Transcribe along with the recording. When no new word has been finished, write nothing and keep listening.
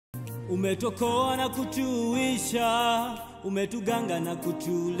Umetokoa na kutuisha, umetuganga na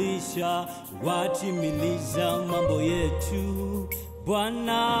kutulisha, watimiliza mambo yetu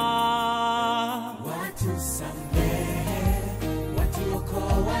Bwana. Watu samehe, watu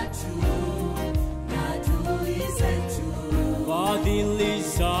okoa watu na adui zetu. Fadhili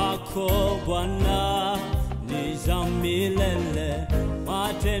zako Bwana ni za milele,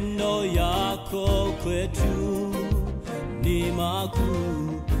 matendo yako kwetu ni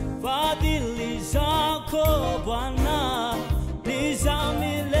makuu. Fadhili zako Bwana ni za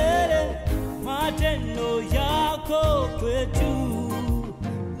milele, matendo yako kwetu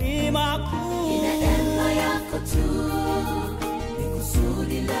ni makuu. Ni neema yako tu, ni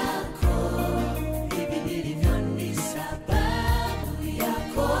kusudi lako, hivi nilivyo ni sababu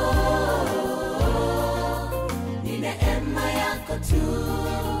yako. Ni neema yako tu,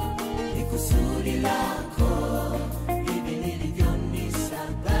 ni kusudi lako, hivi nilivyo ni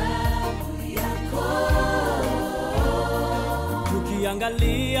sababu yako.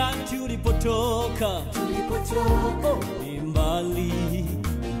 Tukiangalia tulipotoka ni mbali,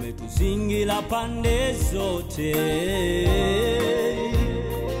 umetuzingira pande zote.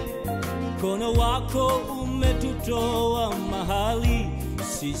 Mkono wako umetutoa mahali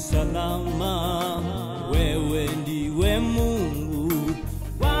si salama. Wewe ndiwe Mungu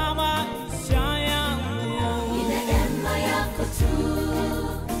wa maisha yangu. Ni neema yako tu,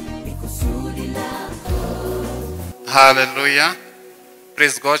 ni kusudi lako. Hallelujah.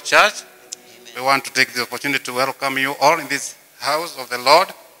 Praise God, church. We want to take the opportunity to welcome you all in this house of the Lord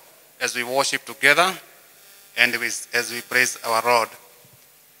as we worship together and as we praise our Lord.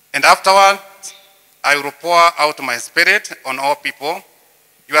 And afterward, I will pour out my spirit on all people.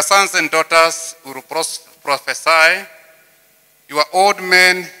 Your sons and daughters will prophesy. Your old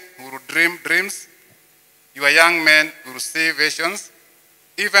men will dream dreams. Your young men will see visions.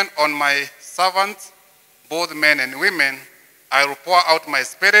 Even on my servants, both men and women, I will pour out my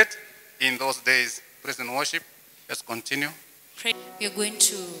spirit in those days. Praise and worship. Let's continue. We are going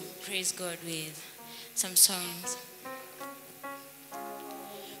to praise God with some songs.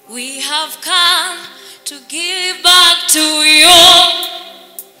 We have come to give back to you.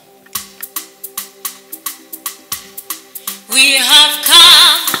 We have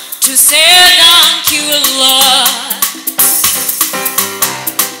come to say thank you, Lord.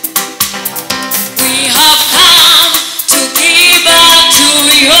 We have come to give back to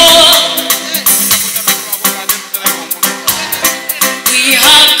you. We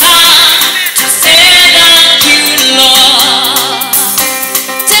have come to say thank you, Lord.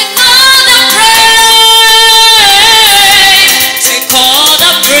 Take all the praise, take all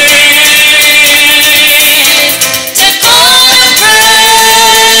the praise, take all the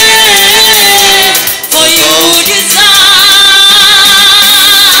praise, for you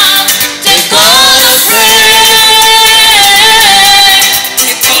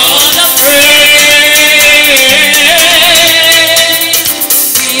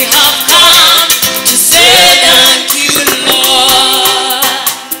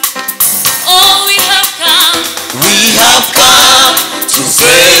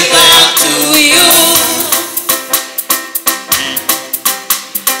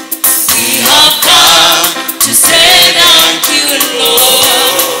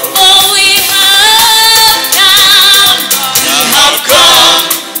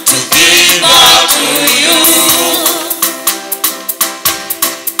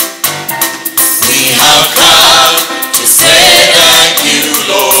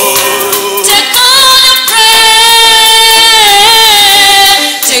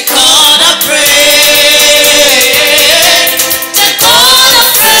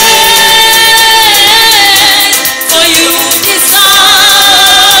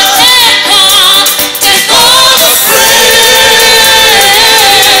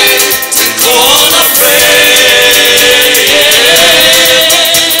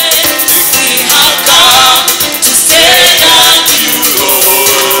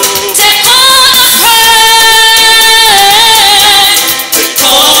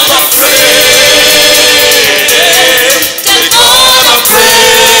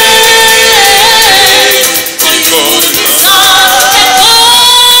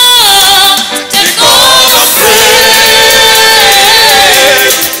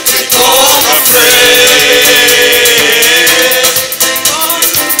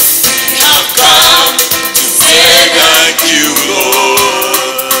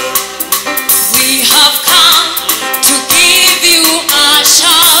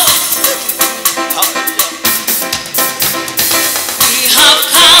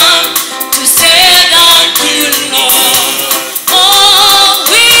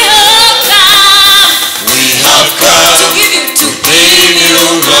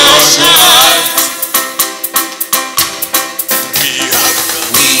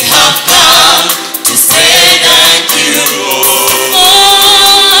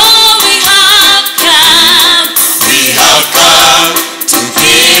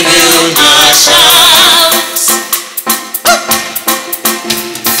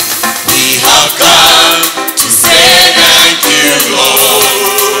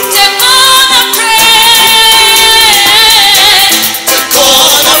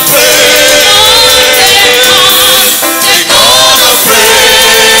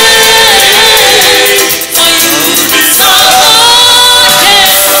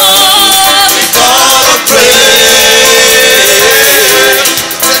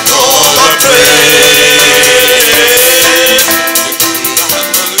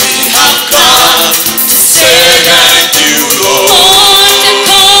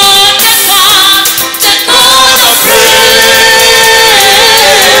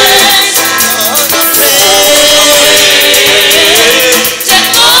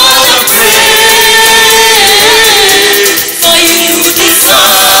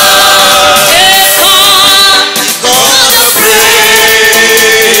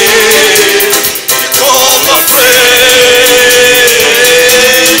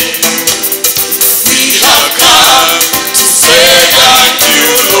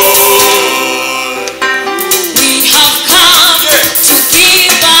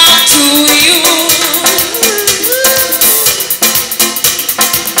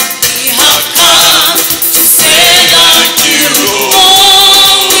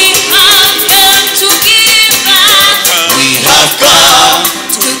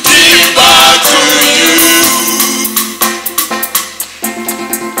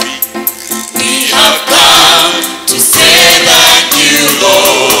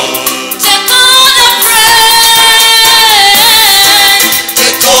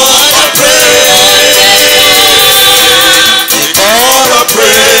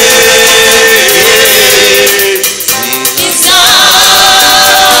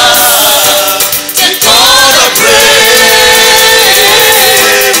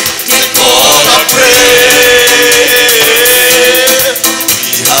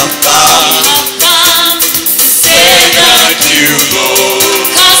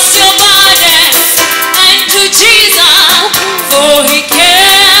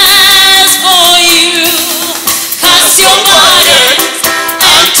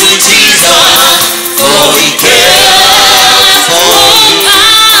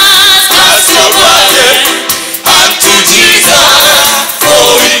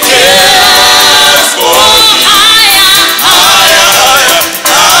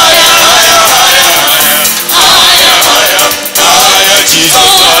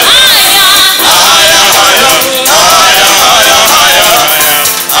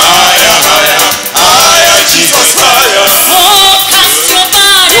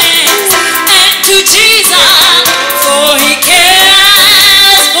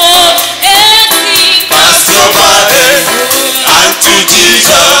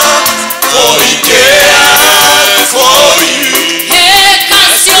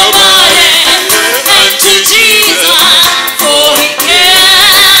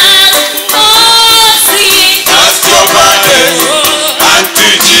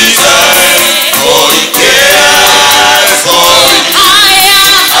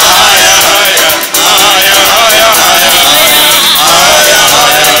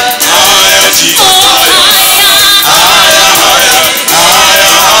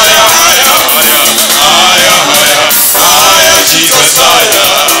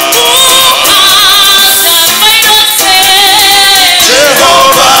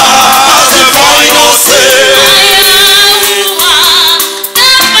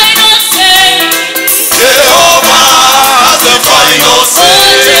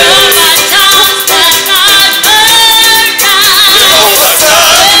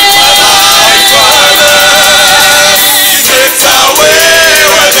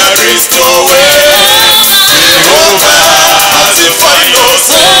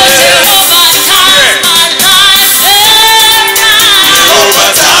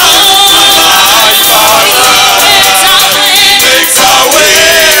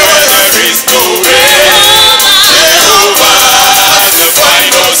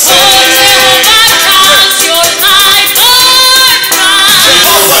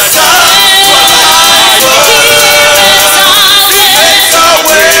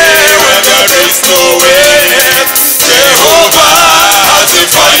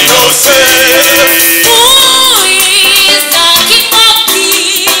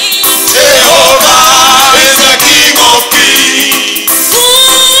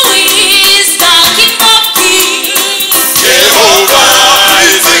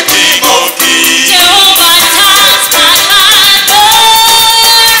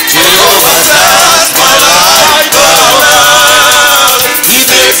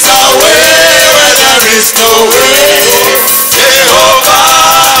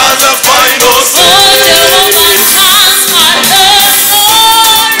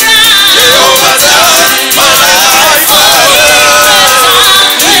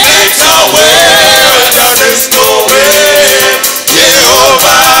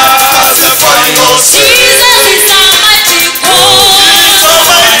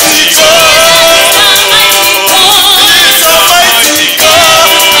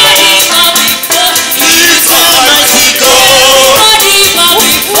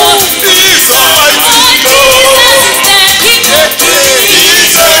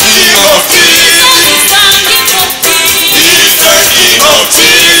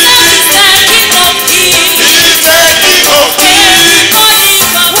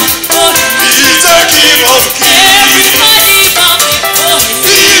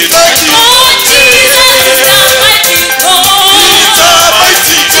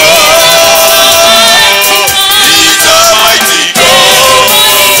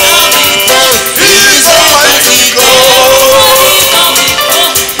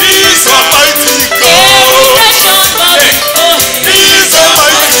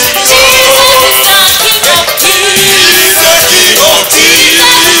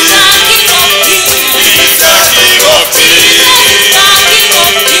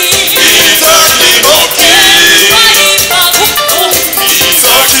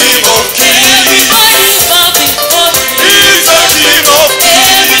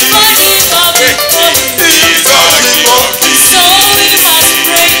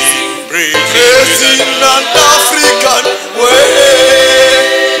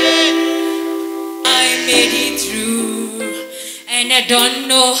I don't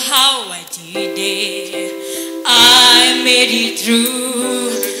know how I did it. I made it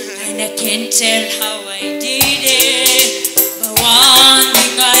through, and I can't tell how I did it. But one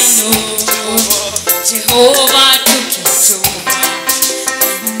thing I know, Jehovah took it over.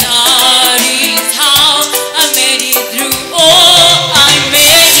 And that is how I made it through. Oh, I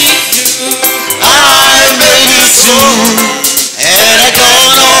made it through. I made it through, and I don't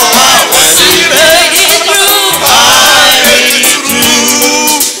know how I did it. I made it through. I made it through,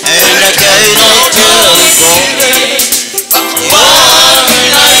 and I cannot tell it. But one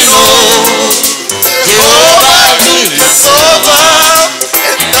thing I know, Jehovah took us over,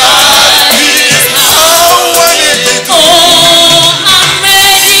 and that is how I made it through. Oh, I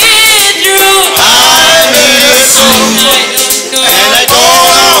made it through. I made it through, and I don't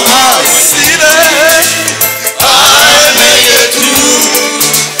know how I did it. I made it through,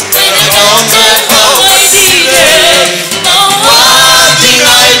 and I don't know how I did it. One thing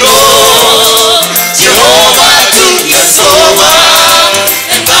I know, Jehovah took us over,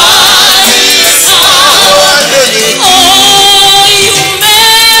 and that is how I made it through. Oh, you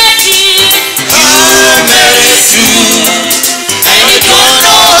made it. I made it through, and I don't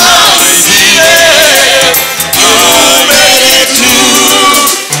know how I did it. You made it through,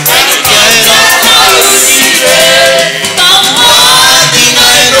 and I don't know how I did it. One thing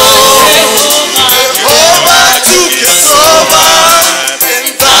I know, Jehovah took us over, and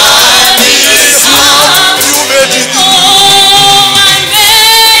that is how you made it through. Oh, I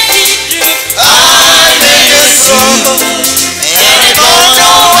made it through. I made it through, and I don't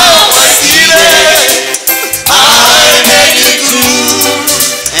know how I did it. I made it through,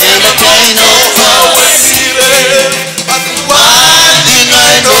 and I don't know how I did it. But one thing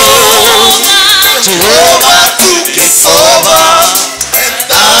I know, Jehovah took us over, and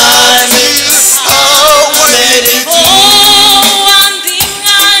that is how I made it through. Oh, one thing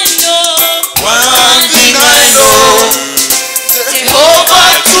I know. One thing I know,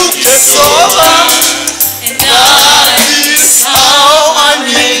 Jehovah took us over, And that is how I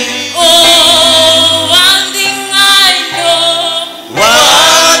made it. oh, one thing I know.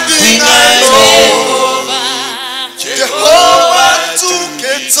 One thing I know, Jehovah took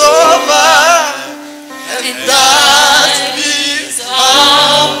it over, and that is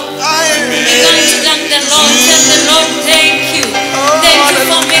how I We're made going to it. thank the Lord. Tell the Lord, thank you. Thank you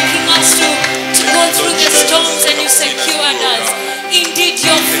for making us to go through the storms and you secured us. Indeed,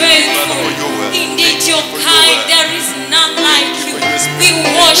 you're faithful. Indeed, you're kind. There is none like you. We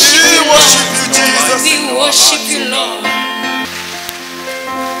worship We you, worship Lord. you, Jesus. We worship you, Lord.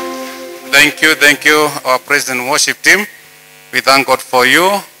 Thank you, our praise and worship team. We thank God for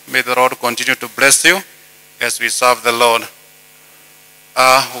you. May the Lord continue to bless you as we serve the Lord.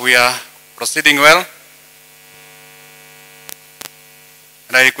 We are proceeding well.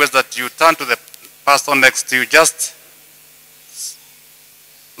 And I request that you turn to the person next to you. Just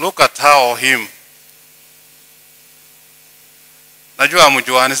look at her or him. Najua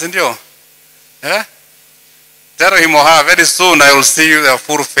mjuani, si ndio? Eh? Tell him or her, very soon I will see you their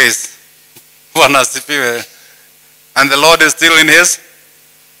full face. Bwana asifiwe. And the Lord is still in his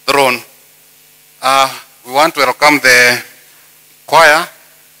throne. We want to welcome the choir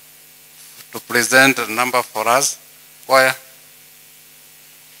to present a number for us. Choir.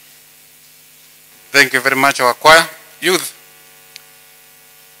 Thank you very much, our choir. Youth.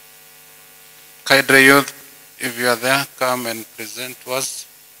 Cadre youth, if you are there, come and present to us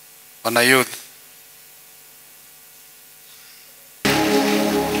on a youth.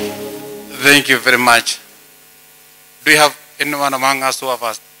 Thank you very much. Do you have anyone among us who have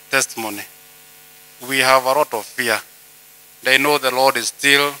a testimony? We have a lot of fear. They know the Lord is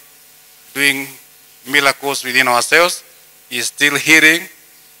still doing miracles within ourselves. He is still healing.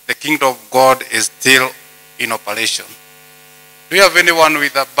 The kingdom of God is still in operation. Do you have anyone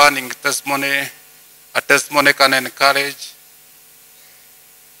with a burning testimony? A testimony can encourage.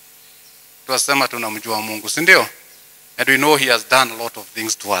 Tuasema tunamjua Mungu, si ndio? And we know he has done a lot of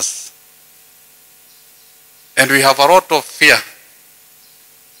things to us. And we have a lot of fear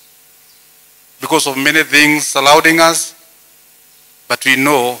because of many things surrounding us. But we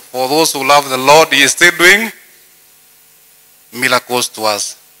know for those who love the Lord, he is still doing miracles to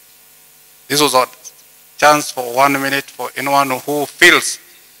us. This was a chance for 1 minute for anyone who feels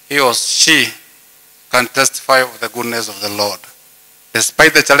he or she can testify of the goodness of the Lord.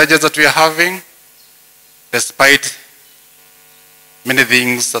 Despite the challenges that we are having, despite many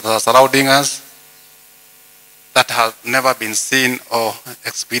things that are surrounding us that have never been seen or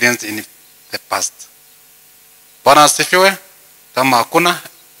experienced in the past. Bwana asifiwe. Kama hakuna,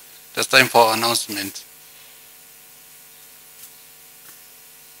 it's time for announcement.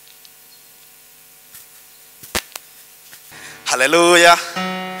 Hallelujah.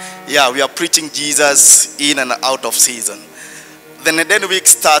 Yeah, we are preaching Jesus in and out of season. The Neden week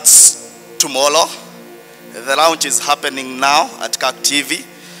starts tomorrow. The launch is happening now at CAC TV.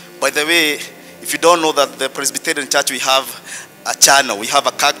 By the way, if you don't know that the Presbyterian Church, we have a channel. We have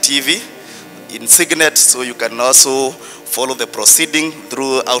a CAC TV in Signet, so you can also follow the proceeding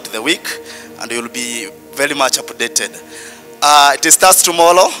throughout the week, and you will be very much updated. It starts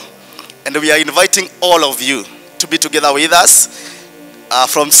tomorrow, and we are inviting all of you to be together with us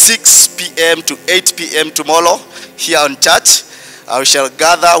from 6 p.m. to 8 p.m. tomorrow here on church. We shall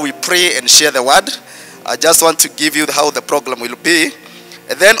gather, we pray and share the word. I just want to give you how the program will be.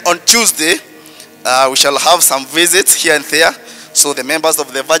 And then on Tuesday, we shall have some visits here and there, so the members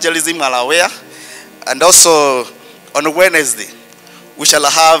of the evangelism are aware. And also on Wednesday, we shall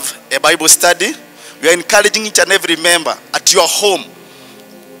have a Bible study. We are encouraging each and every member at your home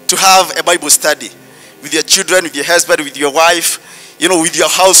to have a Bible study with your children, with your husband, with your wife, with your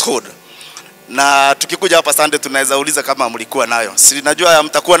household. Na tukikuja hapa Sunday tunaweza uliza kama mlikuwa nayo. Si najua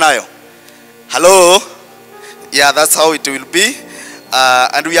mtakuwa nayo. Hello? Yeah, that's how it will be.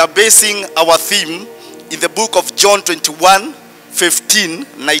 And we are basing our theme in the book of John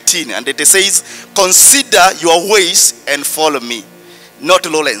 21:15-19. And it says, consider your ways and follow me. Not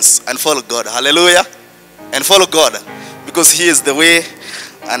Lawrence, and follow God. Hallelujah. And follow God. Because he is the way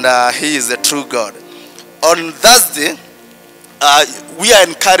and he is the true God. On Thursday, we are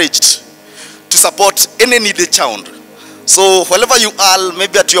encouraged to support any needy child. So wherever you are,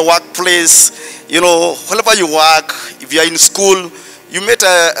 maybe at your workplace, wherever you work, if you are in school, you met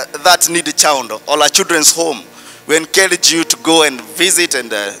that needy child or a children's home. We encourage you to go and visit and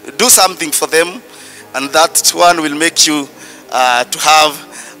do something for them, and that one will make you to have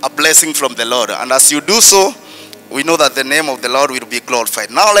a blessing from the Lord. And as you do so, we know that the name of the Lord will be glorified.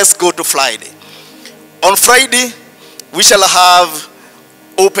 Now let's go to Friday. On Friday, we shall have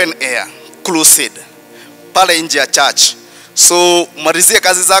open air crusade pale nje ya church. So malizie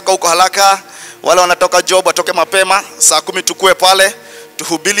kazi zako huko haraka, wale wanatoka job watoke mapema, saa 10 tukue pale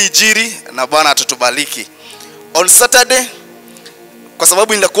tuhubiri injili na Bwana atatubariki. On Saturday, kwa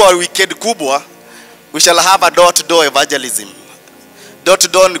sababu inakuwa weekend kubwa, we shall have a door to door evangelism. Door to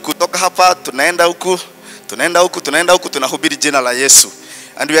door ni kutoka hapa tunaenda huku tunahubiri jina la Yesu.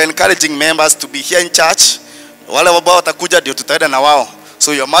 And we are encouraging members to be here in church. Wale ambao watakuja ndio tutaenda na wao.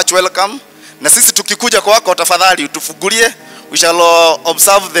 So you are much welcome. Na sisi tukikuja kwako tafadhali utufungulie. We shall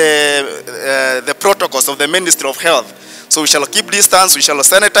observe the protocols of the Ministry of Health. So we shall keep distance, we shall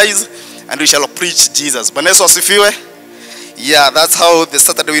sanitize, and we shall preach Jesus. Bwana Yesu asifiwe. Yeah, that's how the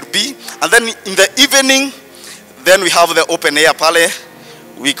Saturday will be. And then in the evening, then we have the open air pale.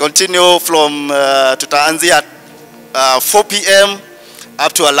 We continue from tutaanzia at 4 p.m.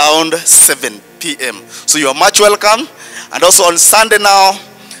 up to around 7 p.m. So you are much welcome. And also on Sunday now,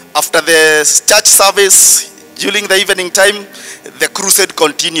 after the church service, during the evening time, the crusade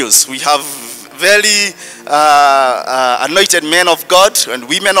continues. We have very anointed men of God and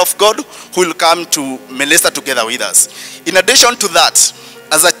women of God who will come to minister together with us. In addition to that,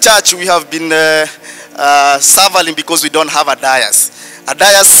 as a church, we have been suffering because we don't have a dais. A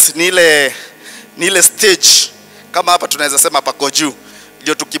dais ni ile stage, kama hapa tunaweza sema pako juu,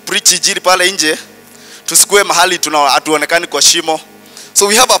 ndio tukipreach injili pale nje, tusikue mahali hatuonekani kwa shimo. So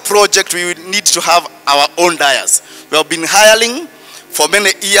we have a project, we need to have our own dais. We have been hiring for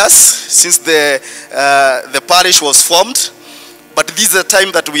many years since the parish was formed, but this is the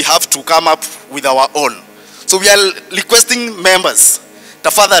time that we have to come up with our own. So we are requesting members,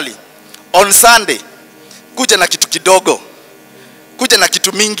 tafadhali, on Sunday, kuja na kitu kidogo, kuja na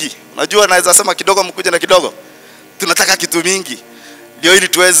kitu mingi. Unajua naweza sema kidogo, mkuja na kidogo. Tunataka kitu mingi, ndio ili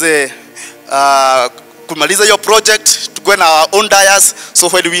tuweze kumaliza your project, to go in our own dais. So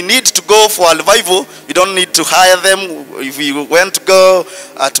when we need to go for a revival, we don't need to hire them. If we want to go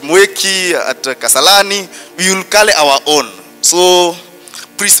at Mweki, at Kasalani, we will carry our own. So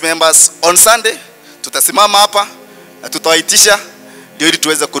please members, on Sunday tutasimama hapa na tutawaitisha ndio ili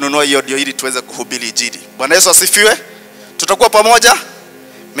tuweze kununua hiyo, ndio ili tuweze kuhubiri injili. Bwana Yesu asifiwe. Tutakuwa pamoja.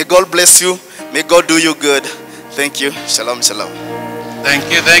 May God bless you. May God do you good. Thank you. Shalom, shalom.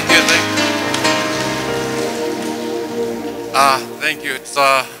 Thank you. Thank you. It's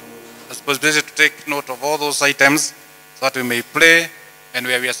I suppose busy to take note of all those items so that we may pray, and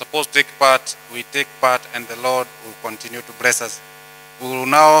where we are supposed to take part, we take part, and the Lord will continue to bless us. We will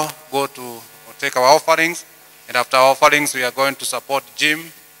now go to take our offerings, and after our offerings, we are going to support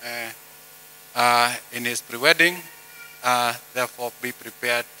Jim in his pre-wedding. Therefore, be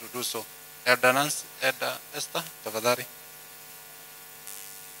prepared to do so. Elder Esther, tafadhali. .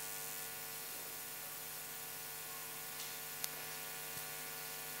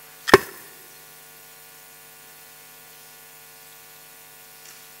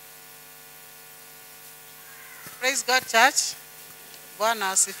 Praise God Church.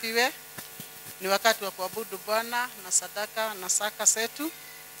 Bwana asifiwe. Ni wakati wa kuabudu Bwana na sadaka na saka zetu.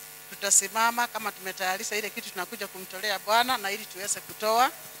 Tutasimama kama tumetayarisha ile kitu tunakuja kumtolea Bwana na ili tuweze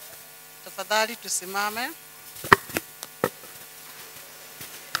kutoa. Tafadhali tusimame.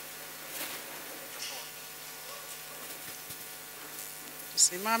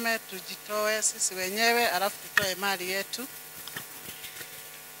 Tusimame tujitoe sisi wenyewe alafu tutoe mali yetu.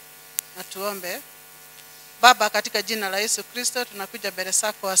 Na tuombe. Baba, katika jina la Yesu Kristo tunakuja mbele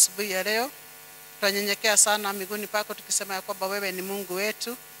zako asubuhi ya leo. Tunanyenyekea sana miguuni pako tukisema ya kwamba wewe ni Mungu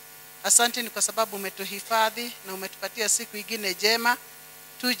wetu. Asante ni kwa sababu umetuhifadhi na umetupatia siku ingine jema.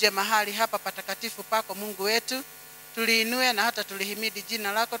 Tuje mahali hapa patakatifu pako Mungu wetu. Tuliinue na hata tulihimidi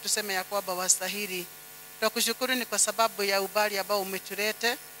jina lako tuseme ya kwamba wastahili. Tunakushukuru ni kwa sababu ya ubali ambao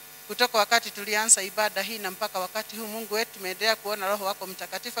umetulete. Kutoka wakati tulianza ibada hii na mpaka wakati huu Mungu wetu tumeendelea kuona Roho wako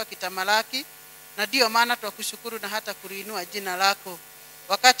Mtakatifu akitamalaki. Na ndio maana tunakushukuru na hata kuliinua jina lako.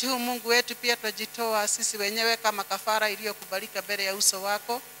 Wakati huu Mungu wetu pia tunajitoa sisi wenyewe kama kafara iliyokubalika mbele ya uso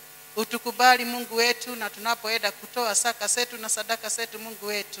wako. Utukubali Mungu wetu na tunapoenda kutoa saka zetu na sadaka zetu Mungu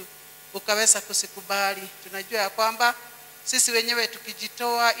wetu ukaweza kusikubali. Tunajua ya kwamba sisi wenyewe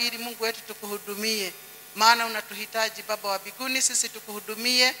tukijitoa ili Mungu wetu tukuhudumie. Maana unatuhitaji Baba wa mbinguni sisi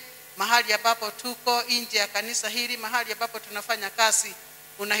tukuhudumie mahali ambapo tuko nje ya kanisa hili, mahali ambapo tunafanya kazi.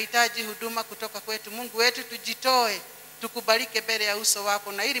 Unahitaji huduma kutoka kwetu Mungu wetu, tujitoe tukubalike mbele ya uso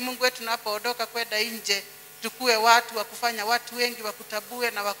wako, na ili Mungu wetu tunapoondoka kwenda nje tukue watu wa kufanya watu wengi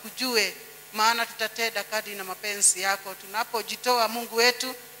wakutabue na wakujue, maana tutatenda kadri na mapenzi yako. Tunapojitoa Mungu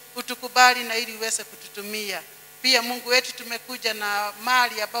wetu utukubali na ili uweze kututumia. Pia Mungu wetu tumekuja na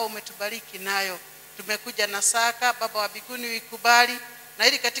mali ambayo umetubariki nayo. Tumekuja na saka Baba wa mbinguni uikubali, na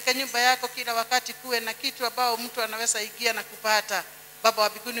ili katika nyumba yako kila wakati kuwe na kitu ambao mtu anaweza ingia na kupata. Baba wa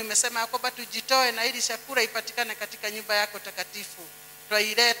mbinguni umesema ya kwamba tujitoe na ili chakula ipatikane katika nyumba yako takatifu.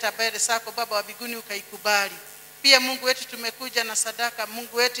 Twaileta mbele zako Baba wa mbinguni ukaikubali. Pia Mungu wetu tumekuja na sadaka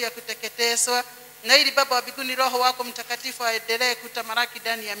Mungu wetu ya kuteketezwa, na ili Baba wa mbinguni Roho wako Mtakatifu aendelee kutamalaki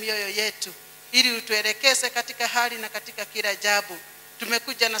ndani ya mioyo yetu ili utuelekeze katika hali na katika kila jambo.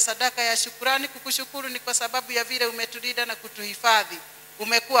 Tumekuja na sadaka ya shukrani kukushukuru ni kwa sababu ya vile umetulinda na kutuhifadhi.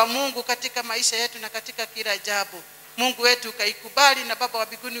 Umekuwa Mungu katika maisha yetu na katika kila jambo. Mungu wetu ukaikubali na Baba wa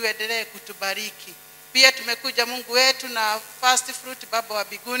mbinguni uendelee kutubariki. Pia tumekuja Mungu wetu na first fruit Baba wa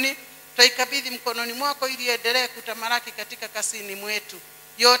mbinguni, tuikabidhi mkononi mwako ili iendelee kutamalaki katika kasini mwetu.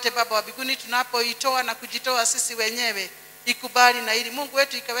 Yote Baba wa mbinguni tunapoitoa na kujitoa sisi wenyewe, ikubali na ili Mungu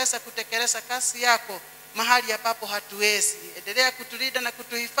wetu ikaweza kutekeleza kazi yako mahali ambapo hatuwezi. Endelea kutulinda na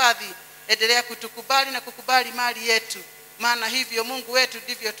kutuhifadhi, endelea kutukubali na kukubali mali yetu. Maana hivyo Mungu wetu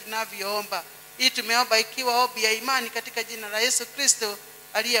ndivyo tunavyoomba. Hii tumeomba ikiwa ombi ya imani katika jina la Yesu Kristo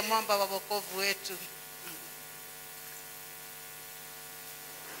aliye mwamba wa wokovu wetu.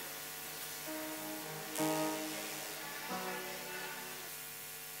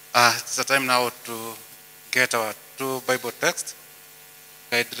 It's a time now to get our two Bible texts.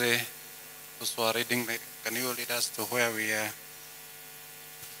 Kindly, those who are reading, can you lead us to where we are?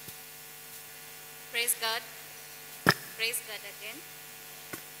 Praise God. Praise God again.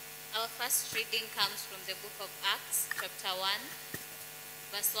 Our first reading comes from the book of Acts, chapter 1,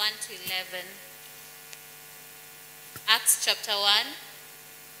 verse 1 to 11. Acts chapter 1,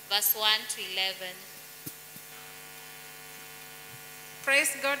 verse 1 to 11.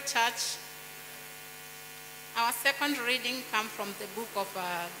 Praise God, church. Our second reading comes from the book of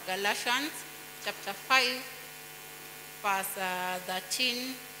Galatians, chapter 5, verse 13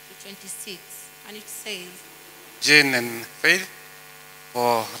 to 26. And it says, Jane and Faith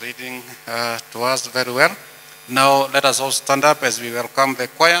for reading to us very well. Now let us all stand up as we welcome the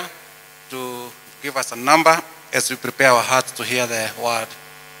choir to give us a number as we prepare our hearts to hear the word.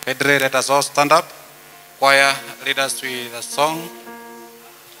 Pedro, let us all stand up. Choir, lead us with a song.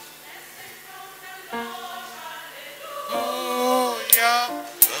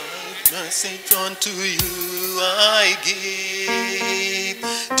 Message unto you I give,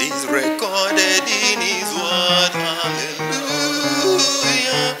 'tis recorded in his word, hallelujah.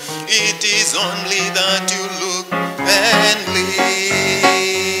 It is only that you look and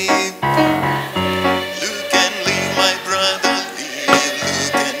live. Look and live, my brother, live,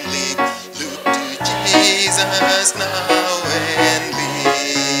 look and live. Look to Jesus now and live.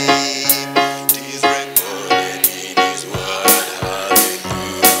 'Tis recorded in his word, hallelujah.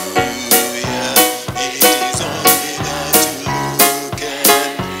 It is only that you look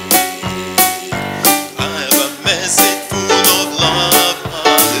and live. I have a message full of love,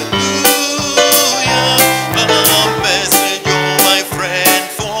 hallelujah. A message, oh my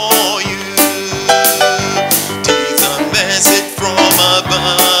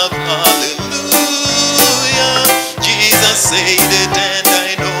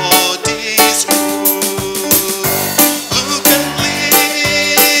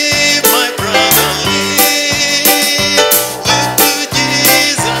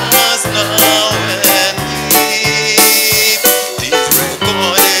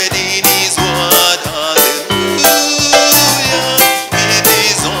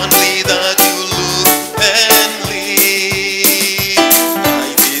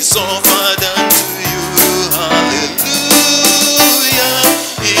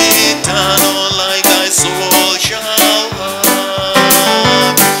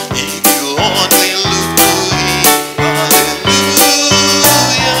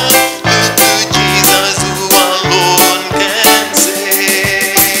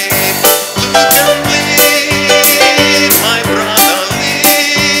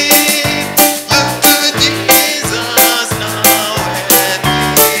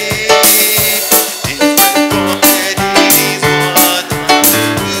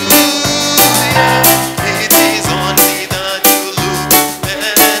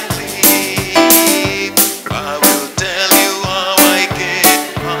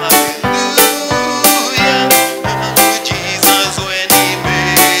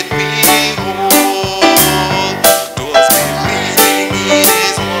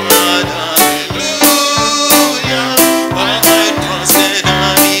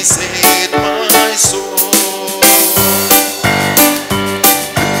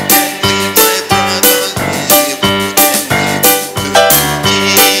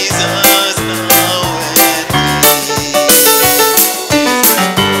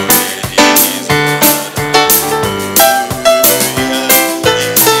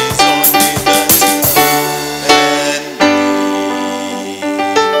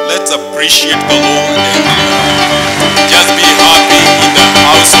appreciate the Lord and just be happy in the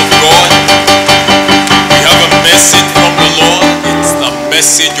house of God. We have a message from the Lord. It's the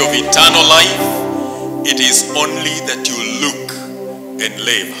message of eternal life. It is only that you look and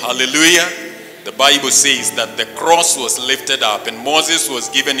live. Hallelujah. The Bible says that the cross was lifted up and Moses was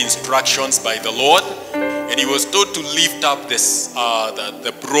given instructions by the Lord, and he was told to lift up this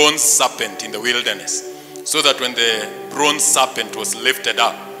the bronze serpent in the wilderness, so that when the bronze serpent was lifted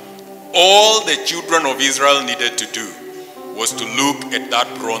up, all the children of Israel needed to do was to look at that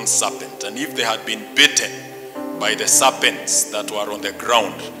bronze serpent, and if they had been bitten by the serpents that were on the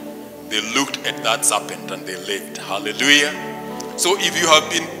ground, they looked at that serpent and they lived. Hallelujah. So if you have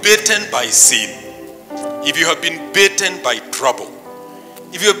been bitten by sin, if you have been bitten by trouble,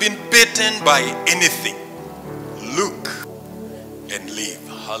 if you have been bitten by anything, look and live.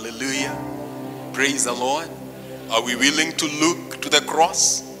 Hallelujah. Praise the Lord. Are we willing to look to the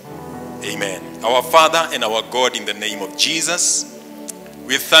cross? Amen. Our Father and our God, in the name of Jesus,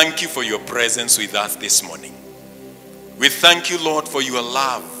 we thank you for your presence with us this morning. We thank you, Lord, for your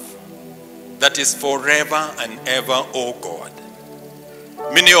love that is forever and ever, oh God.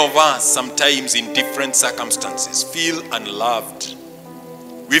 Many of us, sometimes in different circumstances, feel unloved.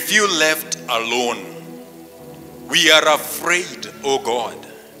 We feel left alone. We are afraid, oh God.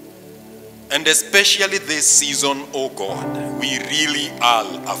 And especially this season, oh God, we really are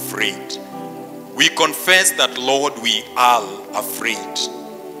afraid. We confess that, Lord, we are afraid.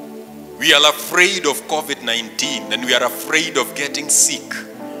 We are afraid of COVID-19, and we are afraid of getting sick.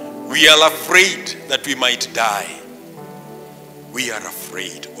 We are afraid that we might die. We are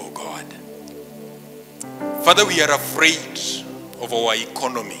afraid, oh God. Father, we are afraid of our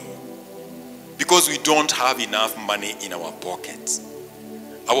economy because we don't have enough money in our pockets.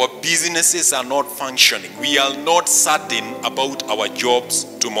 Our businesses are not functioning. We are not certain about our jobs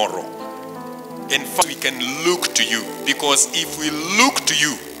tomorrow. In fact, we can look to you, because if we look to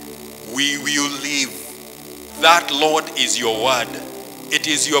you, we will live. That, Lord, is your word. It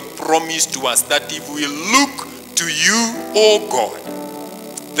is your promise to us that if we look to you, O God,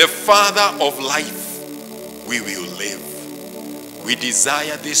 the Father of life, we will live. We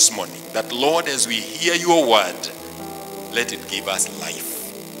desire this morning that, Lord, as we hear your word, let it give us life.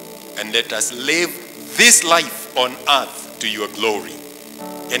 And let us live this life on earth to your glory.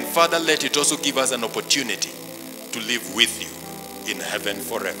 And Father, let it also give us an opportunity to live with you in heaven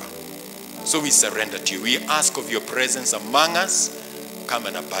forever. So we surrender to you. We ask of your presence among us. Come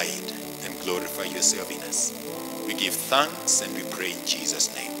and abide and glorify yourself in us. We give thanks and we pray in Jesus'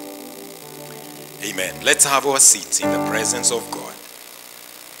 name. Amen. Let's have our seats in the presence of God.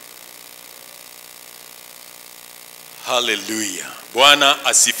 Hallelujah. Bwana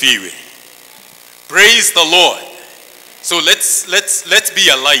asifiwe. Praise the Lord. So let's be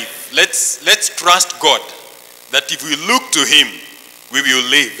alive. Let's trust God that if we look to him, we will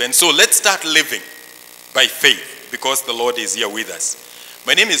live. And so let's start living by faith, because the Lord is here with us.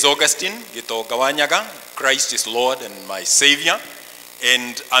 My name is Augustine. Gitonga. Christ is Lord and my Savior.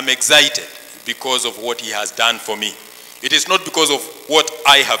 And I'm excited because of what he has done for me. It is not because of what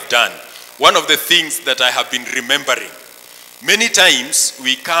I have done. One of the things that I have been remembering, many times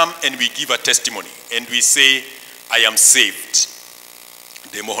we come and we give a testimony and we say, I am saved.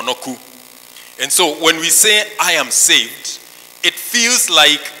 And so when we say I am saved, it feels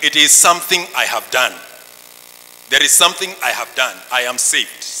like it is something I have done. There is something I have done. I am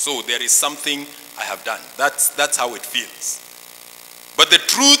saved. So there is something I have done. That's how it feels. But the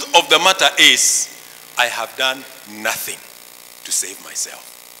truth of the matter is, I have done nothing to save myself.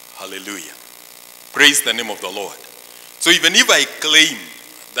 Hallelujah. Praise the name of the Lord. So even if I claim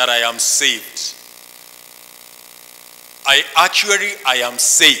that I am saved, I am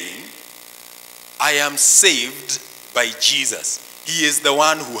saying I am saved by Jesus. He is the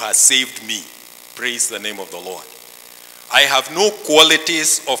one who has saved me. Praise the name of the Lord. I have no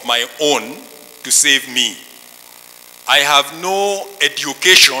qualities of my own to save me. I have no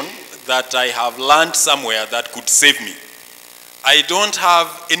education that I have learned somewhere that could save me. I don't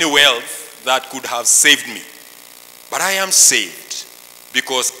have any wealth that could have saved me. But I am saved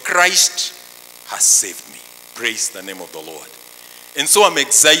because Christ has saved me. Praise the name of the Lord. And so I'm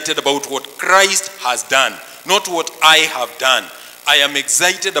excited about what Christ has done, not what I have done. I am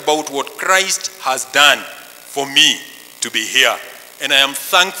excited about what Christ has done for me to be here. And I am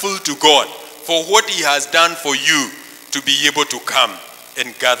thankful to God for what he has done for you to be able to come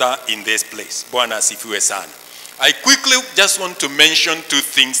and gather in this place. Bwana asifiwe sana. I quickly just want to mention two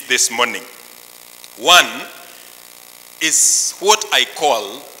things this morning. One is what I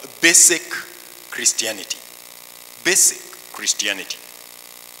call basic Christianity. Basic Christianity.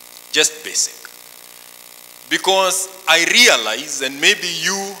 Just basic. Because I realize, and maybe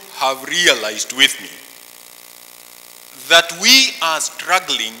you have realized with me, that we are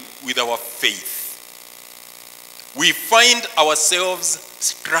struggling with our faith. We find ourselves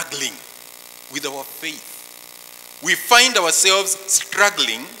struggling with our faith. We find ourselves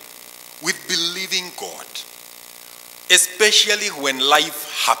struggling with believing God. Especially when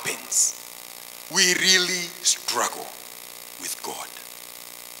life happens, we really struggle with God.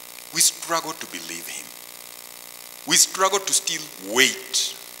 We struggle to believe him. We struggle to still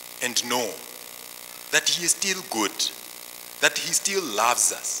wait and know that he is still good, that he still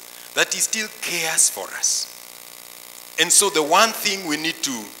loves us, that he still cares for us. And so the one thing we need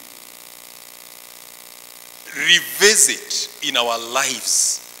to revisit in our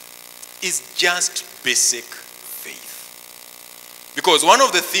lives is just basic faith. Because one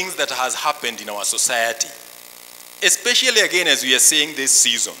of the things that has happened in our society, especially again as we are saying this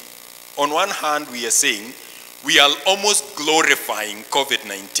season, on one hand we are saying we are almost glorifying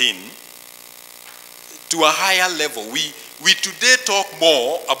COVID-19 to a higher level. We today talk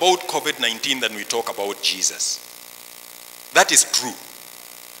more about COVID-19 than we talk about Jesus. That is true.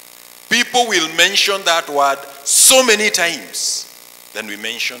 People will mention that word so many times than we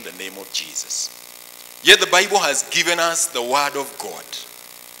mention the name of Jesus. Yet the Bible has given us the word of God.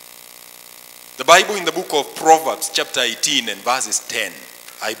 The Bible in the book of Proverbs chapter 18 and verses 10,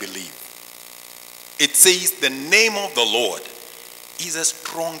 I believe, it says, the name of the Lord is a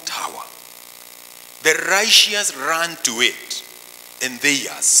strong tower. The righteous run to it and they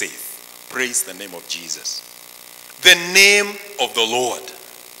are safe. Praise the name of Jesus. The name of the Lord,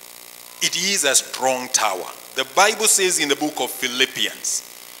 it is a strong tower. The Bible says in the book of Philippians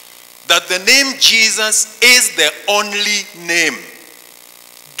that the name Jesus is the only name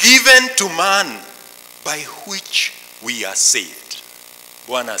given to man by which we are saved.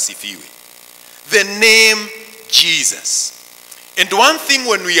 Bwana asifiwe. The name Jesus. And one thing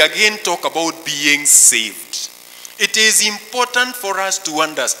when we again talk about being saved, it is important for us to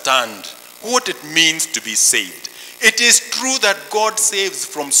understand what it means to be saved. It is true that God saves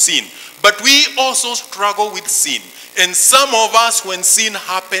from sin, but we also struggle with sin. And some of us, when sin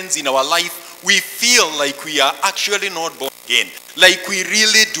happens in our life, we feel like we are actually not born again, like we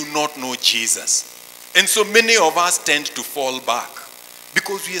really do not know Jesus. And so many of us tend to fall back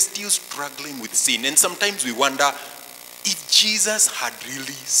because we are still struggling with sin. And sometimes we wonder, if Jesus had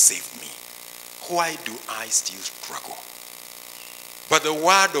really saved me, why do I still struggle? But the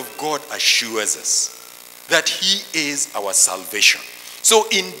word of God assures us that he is our salvation. So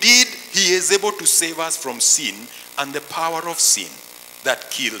indeed, he is able to save us from sin and the power of sin that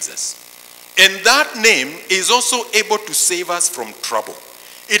kills us. And that name is also able to save us from trouble.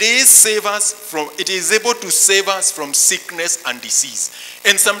 It is able to save us from sickness and disease.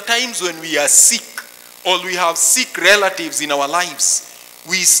 And sometimes when we are sick or we have sick relatives in our lives,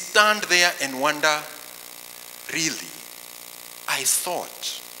 we stand there and wonder, really, I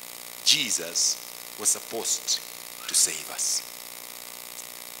thought Jesus was supposed to save us.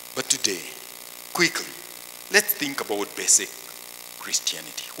 But today, quickly, let's think about basic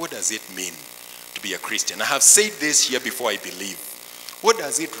Christianity. What does it mean to be a Christian? I have said this here before, I believe. What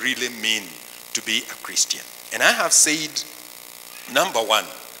does it really mean to be a Christian? And I have said, number one,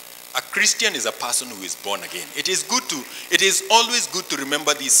 a Christian is a person who is born again. It is always good to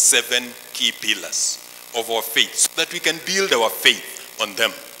remember these 7 key pillars of our faith so that we can build our faith on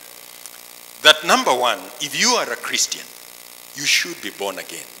them. That number one, if you are a Christian, you should be born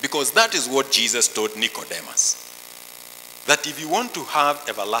again. Because that is what Jesus told Nicodemus. That if you want to have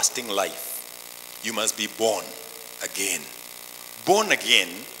everlasting life, you must be born again. Born again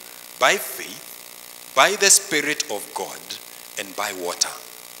by faith, by the Spirit of God, and by water.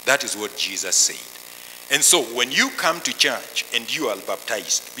 That is what Jesus said. And so when you come to church and you are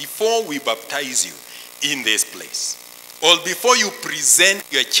baptized, before we baptize you in this place, or before you present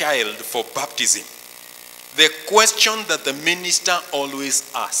your child for baptism, the question that the minister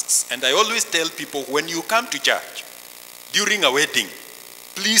always asks, and I always tell people, when you come to church during a wedding,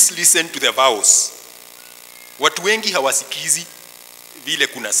 please listen to the vows. Watu wengi hawasikizi vile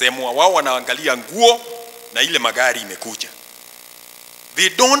kunasemwa, wao wanaangalia nguo na ile magari imekuja. They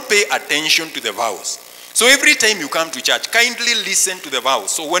don't pay attention to the vows. So every time you come to church, kindly listen to the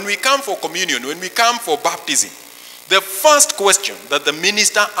vows. So when we come for communion, when we come for baptism, the first question that the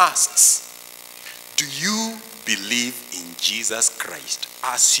minister asks, do you believe in Jesus Christ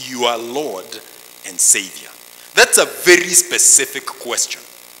as your Lord and Savior? That's a very specific question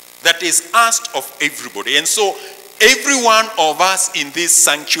that is asked of everybody. And so every one of us in this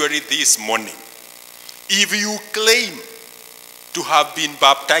sanctuary this morning, if you claim to have been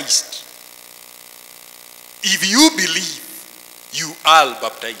baptized. If you believe you are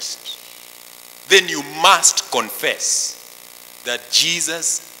baptized, then you must confess that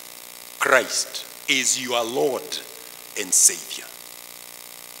Jesus Christ is your Lord and Savior.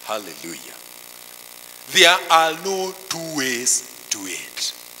 Hallelujah. There are no two ways to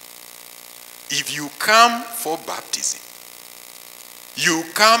it. If you come for baptism, you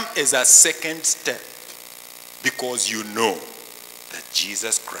come as a second step because you know that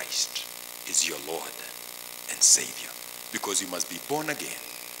Jesus Christ is your Lord and Savior. Because you must be born again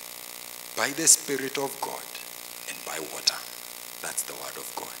by the Spirit of God and by water. That's the word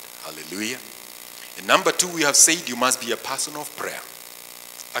of God. Hallelujah. And number two, we have said you must be a person of prayer.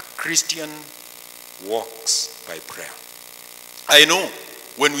 A Christian walks by prayer. I know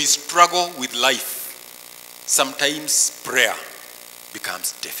when we struggle with life, sometimes prayer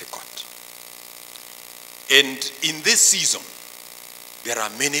becomes difficult. And in this season, there are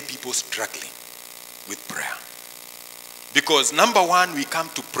many people struggling with prayer. Because number one, we come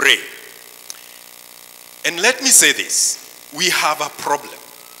to pray. And let me say this, we have a problem.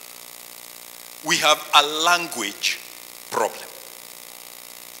 We have a language problem.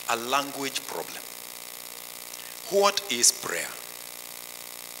 A language problem. What is prayer?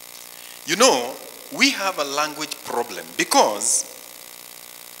 You know, we have a language problem because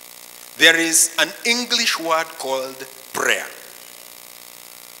there is an English word called prayer.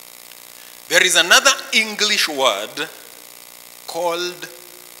 There is another English word called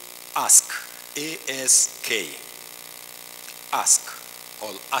ask. A-S-K. Ask or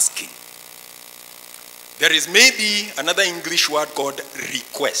asking. There is maybe another English word called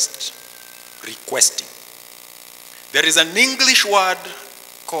request. Requesting. There is an English word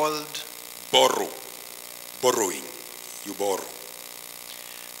called borrow. Borrowing. You borrow.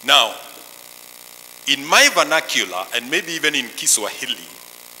 Now, in my vernacular, and maybe even in Kiswahili,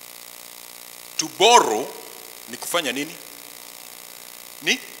 to borrow ni kufanya nini?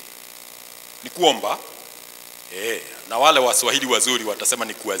 Ni kuomba. Na wale Waswahili wazuri watasema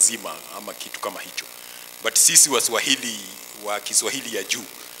ni kuazima ama kitu kama hicho. But sisi Waswahili wa Kiswahili ya juu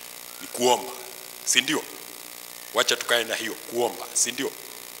ni kuomba. Si ndio? Wacha tukae na hiyo kuomba, si ndio?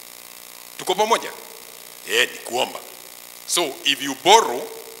 Tuko pamoja? Ni kuomba. So if you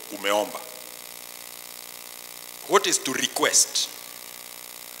borrow, umeomba. What is to request?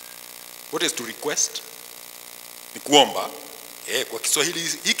 What is to request? Ni kuomba. Kwa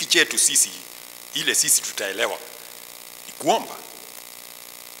Kiswahili hiki chetu sisi, ile sisi tutaelewa. Ni kuomba.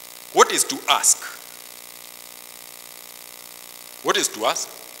 What is to ask? What is to ask?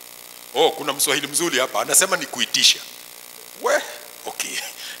 Oh, kuna Mswahili mzuri hapa anasema ni kuitisha. Okay.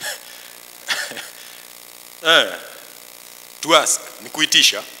 To ask ni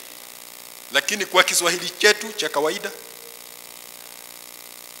kuitisha. Lakini kwa Kiswahili chetu cha kawaida,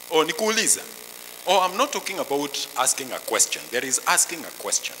 ni kuuliza. I'm not talking about asking a question. There is asking a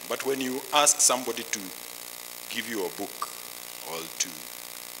question. But when you ask somebody to give you a book or to...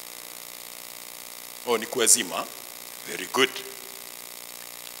 ni kuazima. Very good.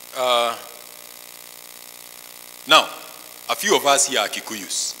 Now, a few of us here are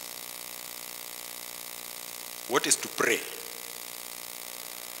Kikuyus. What is to pray?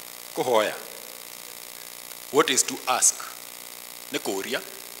 Kuhoya. What is to ask? Nekoria.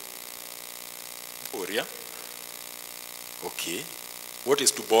 Oria. Okay. What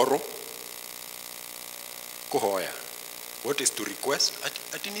is to borrow? Kuhoya. What is to request?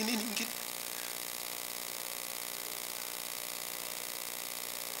 Ati nini nyingine?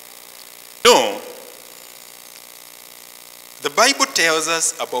 No. The Bible tells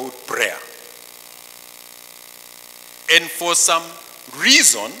us about prayer. And for some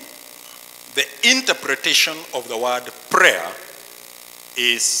reason, the interpretation of the word prayer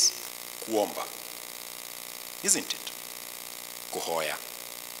is kuomba. Isn't it? Kuhoya.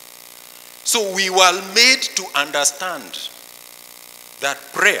 So we were made to understand that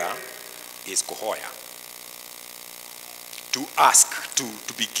prayer is kuhoya. To ask,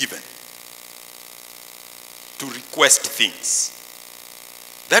 to be given. To request things.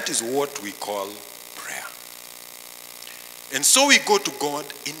 That is what we call prayer. And so we go to God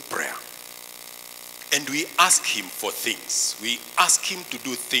in prayer. And we ask him for things. We ask him to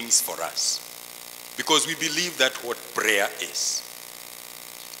do things for us. Because we believe that's what prayer is.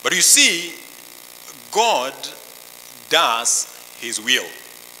 But you see, God does his will.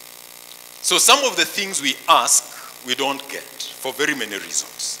 So some of the things we ask, we don't get for very many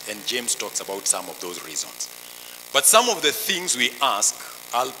reasons. And James talks about some of those reasons. But some of the things we ask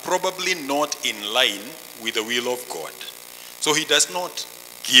are probably not in line with the will of God. So he does not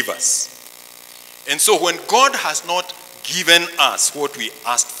give us. And so when God has not given us what we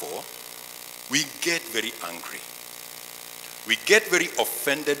asked for, we get very angry. We get very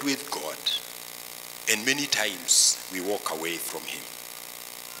offended with God, and many times we walk away from him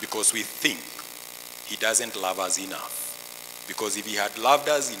because we think he doesn't love us enough. Because if he had loved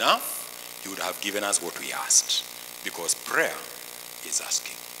us enough, he would have given us what we asked. Because prayer is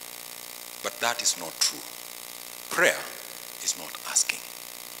asking. But that is not true. Prayer is not asking.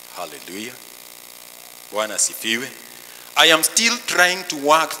 Hallelujah. Bwana asifiwe. I am still trying to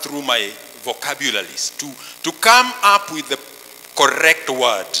work through my vocabularies to come up with the correct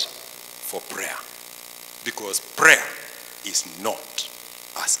word for prayer. Because prayer is not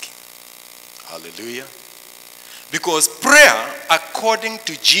asking. Hallelujah. Because prayer, according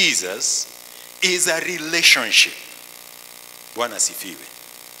to Jesus, is a relationship. Bwana asifiwe.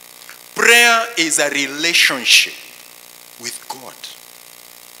 Prayer is a relationship with God.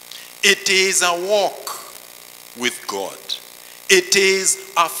 It is a walk with God. It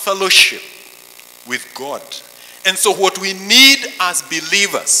is a fellowship with God. And so what we need as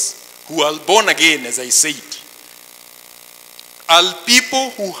believers who are born again, as I said, are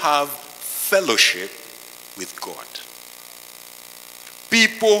people who have fellowship with God.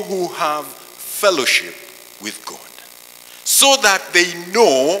 People who have fellowship with God. So that they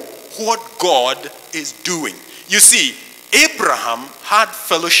know what God is doing. You see, Abraham had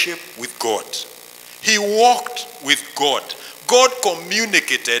fellowship with God. He walked with God. God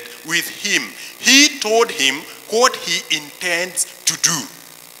communicated with him. He told him what he intends to do.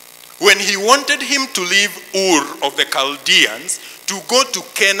 When he wanted him to leave Ur of the Chaldeans to go to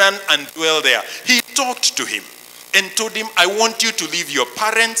Canaan and dwell there, he talked to him and told him, I want you to leave your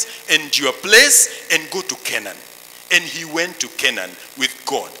parents and your place and go to Canaan. And he went to Canaan with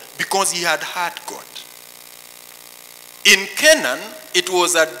God because he had heard God. In Canaan, it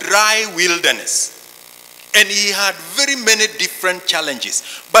was a dry wilderness. And he had very many different challenges.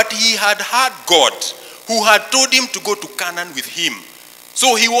 But he had heard God who had told him to go to Canaan with him.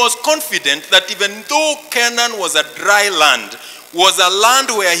 So he was confident that even though Canaan was a dry land, was a land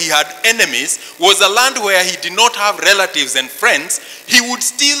where he had enemies, was a land where he did not have relatives and friends, he would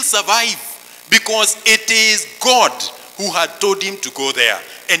still survive because it is God who had told him to go there,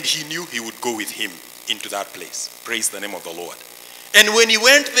 and he knew he would go with him into that place. Praise the name of the Lord. And when he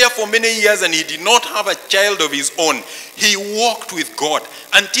went there for many years and he did not have a child of his own, he walked with God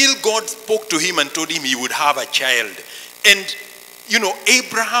until God spoke to him and told him he would have a child. And you know,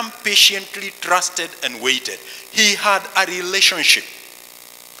 Abraham patiently trusted and waited. He had a relationship.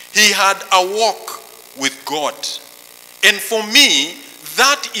 He had a walk with God. And for me,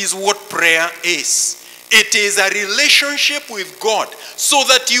 that is what prayer is. It is a relationship with God so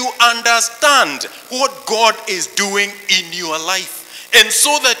that you understand what God is doing in your life. And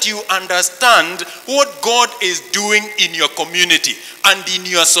so that you understand what God is doing in your community and in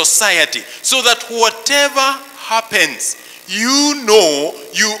your society. So that whatever happens, you know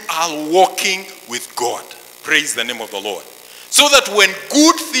you are walking with God. Praise the name of the Lord. So that when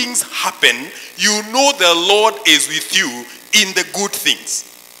good things happen, you know the Lord is with you in the good things.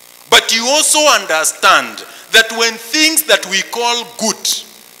 But you also understand that when things that we call good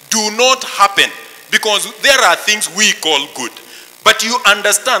do not happen, because there are things we call good, but you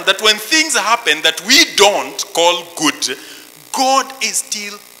understand that when things happen that we don't call good, God is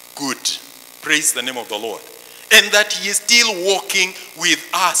still good. Praise the name of the Lord. And that he is still walking with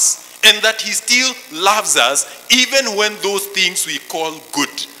us. And that he still loves us even when those things we call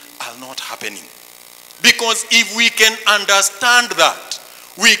good are not happening. Because if we can understand that,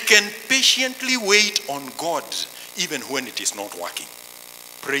 we can patiently wait on God even when it is not working.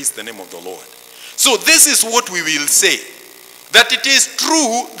 Praise the name of the Lord. So this is what we will say. That it is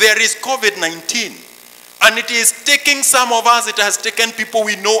true there is COVID-19. And it is taking some of us, it has taken people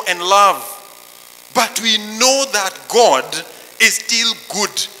we know and love. But we know that God is still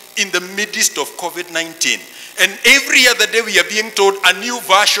good in the midst of COVID-19. And every other day we are being told a new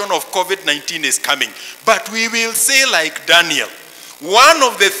version of COVID-19 is coming. But we will say like Daniel, one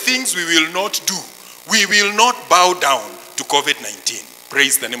of the things we will not do, we will not bow down to COVID-19.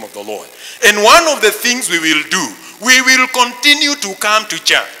 Praise the name of the Lord. And one of the things we will do, we will continue to come to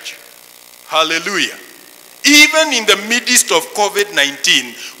church. Hallelujah. Even in the midst of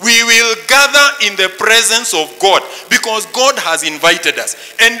COVID-19, we will gather in the presence of God because God has invited us.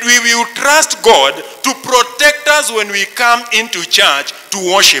 And we will trust God to protect us when we come into church to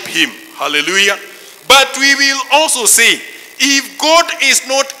worship him. Hallelujah. But we will also say, if God is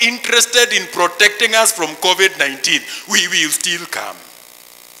not interested in protecting us from COVID-19, we will still come.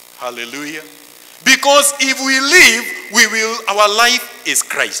 Hallelujah. Because if we live, our life is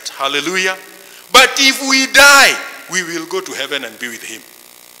Christ. Hallelujah. But if we die, we will go to heaven and be with him.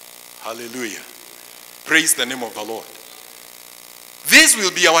 Hallelujah. Praise the name of the Lord. This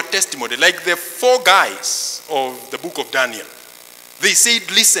will be our testimony. Like the 4 guys of the book of Daniel. They said,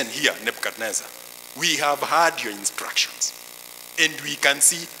 listen here, Nebuchadnezzar. We have heard your instructions. And we can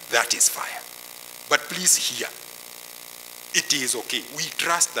see that is fire. But please hear. It is okay. We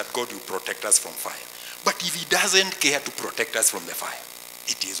trust that God will protect us from fire. But if he doesn't care to protect us from the fire,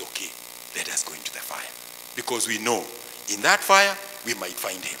 it is okay. Let us go into the fire. Because we know in that fire, we might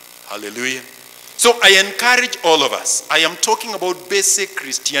find him. Hallelujah. So I encourage all of us. I am talking about basic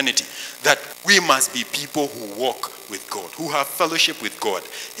Christianity. That we must be people who walk with God. Who have fellowship with God.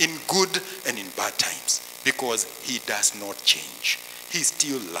 In good and in bad times. Because he does not change. He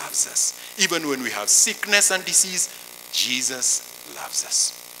still loves us. Even when we have sickness and disease, Jesus loves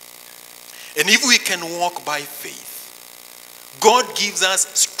us. And if we can walk by faith, God gives us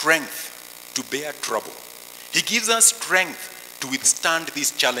strength to bear trouble. He gives us strength to withstand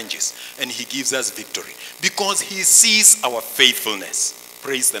these challenges. And he gives us victory. Because he sees our faithfulness.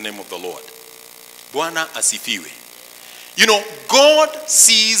 Praise the name of the Lord. Bwana asifiwe. You know, God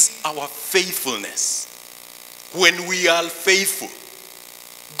sees our faithfulness when we are faithful.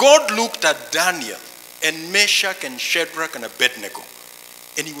 God looked at Daniel and Meshach and Shadrach and Abednego.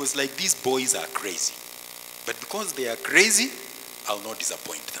 And he was like, these boys are crazy. But because they are crazy, I'll not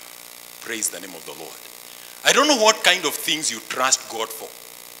disappoint them. Praise the name of the Lord. I don't know what kind of things you trust God for.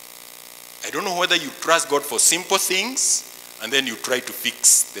 I don't know whether you trust God for simple things and then you try to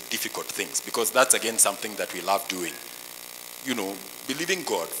fix the difficult things. Because that's again something that we love doing. You know, believing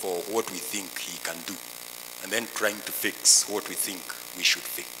God for what we think he can do. And then trying to fix what we think we should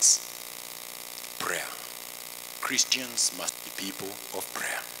fix. Prayer. Christians must be people of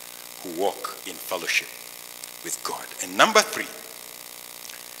prayer who walk in fellowship with God. And number 3,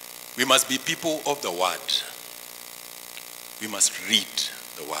 we must be people of the word. We must read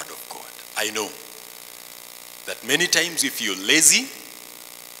the word of God. I know that many times we feel lazy.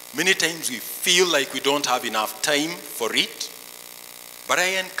 Many times we feel like we don't have enough time for it. But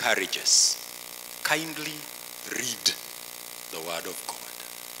I encourage us, kindly read the word of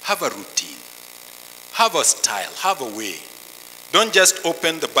God. Have a routine. Have a style. Have a way. Don't just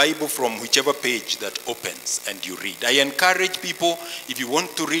open the Bible from whichever page that opens and you read. I encourage people, if you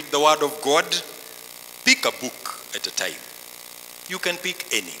want to read the word of God, pick a book at a time. You can pick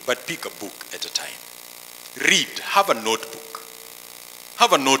any, but pick a book at a time. Read. Have a notebook.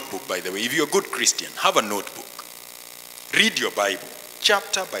 Have a notebook, by the way. If you're a good Christian, have a notebook. Read your Bible,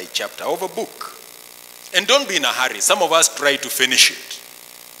 chapter by chapter, of a book. And don't be in a hurry. Some of us try to finish it.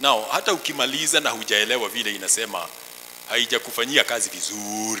 Now, hata ukimaliza na hujaelewa vile inasema, haijakufanyia kazi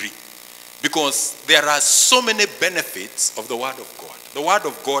vizuri. Because there are so many benefits of the word of God. The word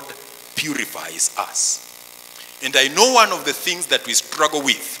of God purifies us. And I know one of the things that we struggle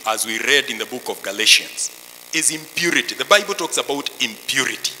with, as we read in the book of Galatians, is impurity. The Bible talks about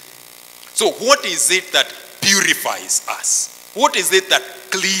impurity. So what is it that purifies us? What is it that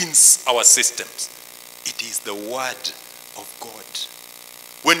cleans our systems? It is the word of God.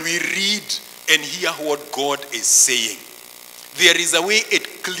 When we read and hear what God is saying, there is a way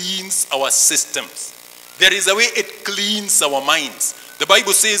it cleans our systems. There is a way it cleans our minds. The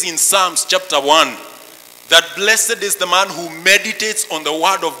Bible says in Psalms chapter 1, that blessed is the man who meditates on the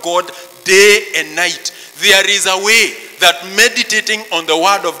word of God day and night. There is a way that meditating on the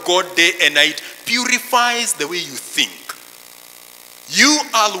word of God day and night purifies the way you think. You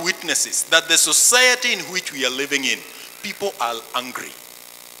are witnesses that the society in which we are living in, people are angry.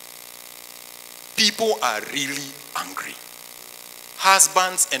 People are really angry.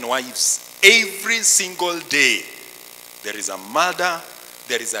 Husbands and wives, every single day, there is a murder,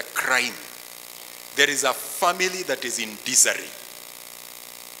 there is a crime. There is a family that is in disarray.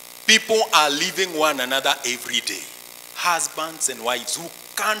 People are leaving one another every day. Husbands and wives who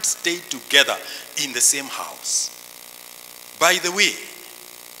can't stay together in the same house. By the way,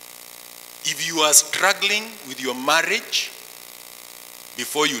 if you are struggling with your marriage,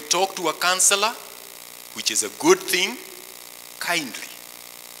 before you talk to a counselor, which is a good thing, kindly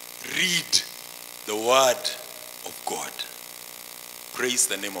read the word of God. Praise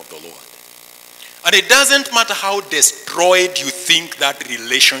the name of the Lord. And it doesn't matter how destroyed you think that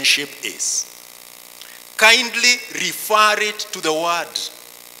relationship is. Kindly refer it to the word.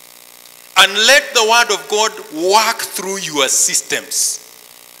 And let the word of God work through your systems.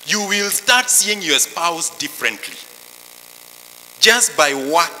 You will start seeing your spouse differently. Just by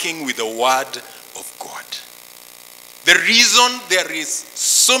working with the word of God. The reason there is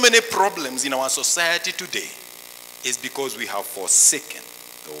so many problems in our society today is because we have forsaken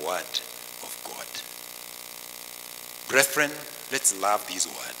the word of God. Brethren, let's love this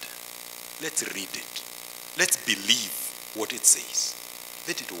word. Let's read it. Let's believe what it says.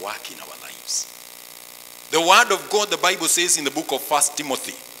 Let it work in our lives. The word of God, the Bible says in the book of 1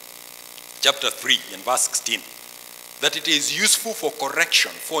 Timothy, chapter 3 and verse 16, that it is useful for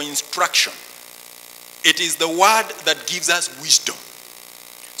correction, for instruction. It is the word that gives us wisdom.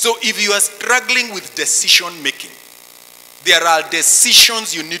 So if you are struggling with decision making, there are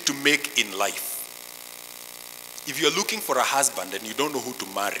decisions you need to make in life. If you're looking for a husband and you don't know who to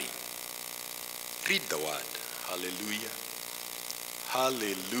marry, read the word. Hallelujah.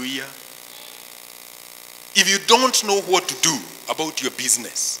 Hallelujah. If you don't know what to do about your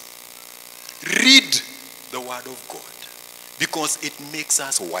business, read the word of God, because it makes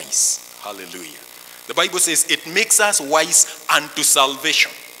us wise. Hallelujah. The Bible says it makes us wise unto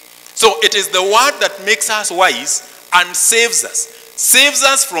salvation. So it is the word that makes us wise and saves us. Saves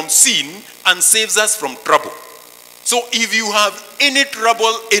us from sin and saves us from trouble. So if you have any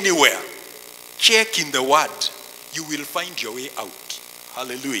trouble anywhere, check in the word. You will find your way out.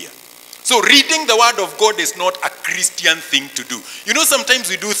 Hallelujah. So reading the word of God is not a Christian thing to do. You know, sometimes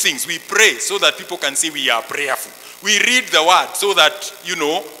we do things. We pray so that people can say we are prayerful. We read the word so that, you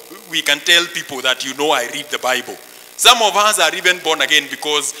know, we can tell people that, you know, I read the Bible. Some of us are even born again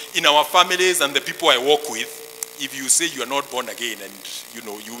because in our families and the people I work with, if you say you are not born again and, you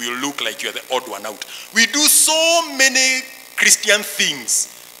know, you will look like you are the odd one out. We do so many Christian things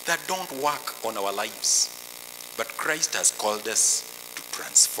that don't work on our lives. But Christ has called us to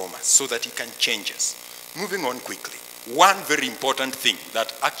transform us so that he can change us. Moving on quickly. One very important thing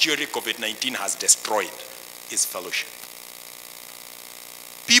that actually COVID-19 has destroyed is fellowship.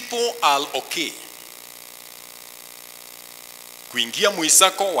 People are okay kuingia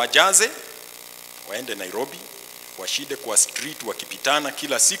Muisako wajaze, waende Nairobi, washide kwa street wakipitana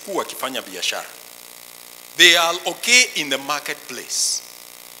kila siku wakifanya biashara. They are okay in the marketplace.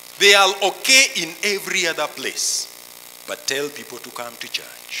 They are okay in every other place. But tell people to come to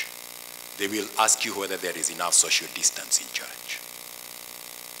church. They will ask you whether there is enough social distance in church.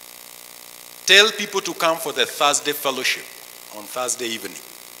 Tell people to come for the Thursday fellowship on Thursday evening.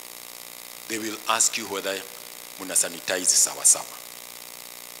 They will ask you whether muna sanitize sawa sawa.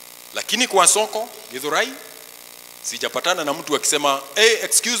 Lakini kwa soko, Githurai, sijapatana na mtu akisema, hey,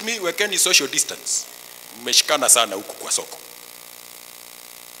 excuse me, wekeni social distance. Mmeshikana sana huku kwa soko.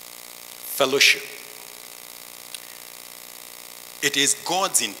 Fellowship. It is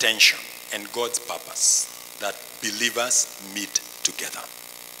God's intention and God's purpose that believers meet together.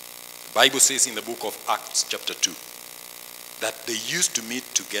 The Bible says in the book of Acts chapter 2 that they used to meet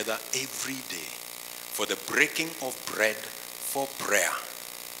together every day for the breaking of bread, for prayer,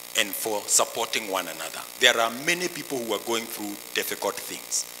 and for supporting one another. There are many people who are going through difficult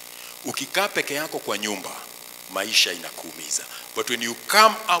things. Ukikaa peke yako kwa nyumba, maisha inakuumiza. But when you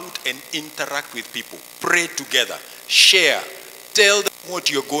come out and interact with people, pray together, share, tell them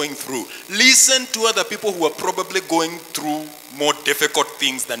what you're going through. Listen to other people who are probably going through more difficult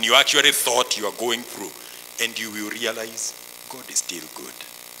things than you actually thought you are going through. And you will realize God is still good.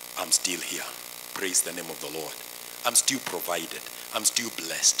 I'm still here. Praise the name of the Lord. I'm still provided. I'm still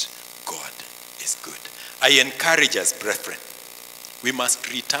blessed. God is good. I encourage us, brethren, we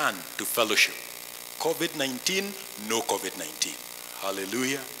must return to fellowship. COVID-19, no COVID-19.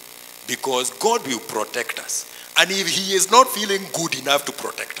 Hallelujah. Because God will protect us. And if he is not feeling good enough to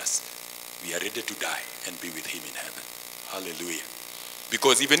protect us, we are ready to die and be with him in heaven. Hallelujah.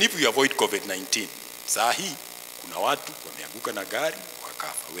 Because even if we avoid COVID-19, sahi, kuna watu wameanguka na gari,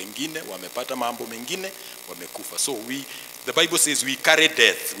 wakafa. Wengine wamepata mambo mengine, wamekufa. So the Bible says we carry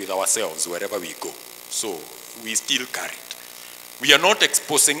death with ourselves wherever we go. So we still carry it. We are not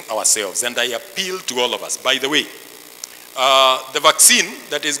exposing ourselves, and I appeal to all of us. By the way, the vaccine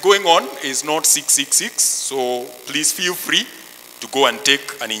that is going on is not 666, so please feel free to go and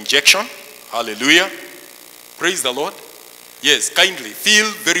take an injection. Hallelujah. Praise the Lord. Yes, kindly feel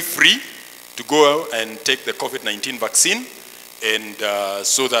very free to go and take the COVID-19 vaccine, and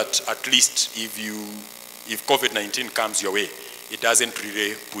so that at least if COVID-19 comes your way, it doesn't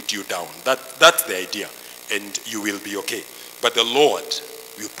really put you down. That's the idea, and you will be okay. But the Lord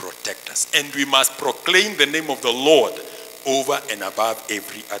will protect us, and we must proclaim the name of the Lord over and above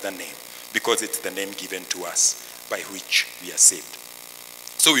every other name, because it's the name given to us by which we are saved.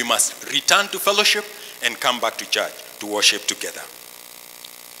 So we must return to fellowship and come back to church to worship together.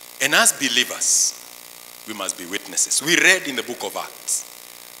 And as believers, we must be witnesses. We read in the book of Acts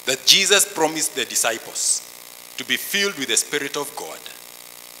that Jesus promised the disciples to be filled with the Spirit of God,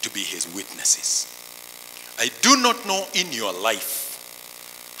 to be his witnesses. I do not know in your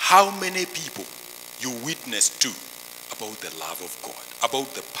life how many people you witness to about the love of God,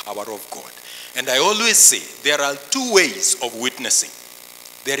 about the power of God. And I always say there are two ways of witnessing.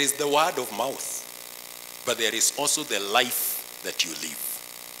 There is the word of mouth, but there is also the life that you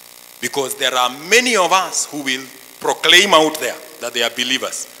live. Because there are many of us who will proclaim out there that they are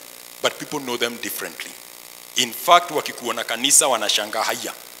believers, but people know them differently. In fact, wakikuona kanisa wanashanga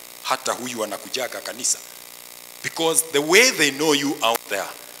haya, hata huyu wanakujaga kanisa. Because the way they know you out there,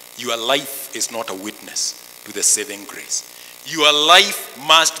 your life is not a witness to the saving grace. Your life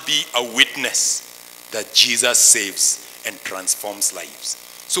must be a witness that Jesus saves and transforms lives.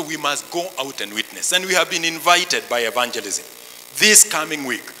 So we must go out and witness. And we have been invited by evangelism this coming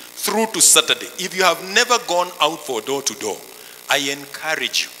week through to Saturday. If you have never gone out for door to door, I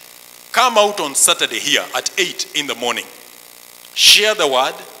encourage you. Come out on Saturday here at 8 in the morning. Share the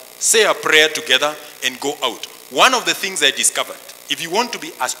word, say a prayer together, and go out. One of the things I discovered, if you want to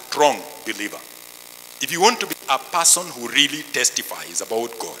be a strong believer, if you want to be a person who really testifies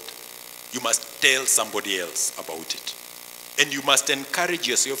about God, you must tell somebody else about it. And you must encourage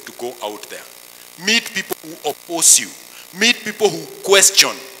yourself to go out there. Meet people who oppose you. Meet people who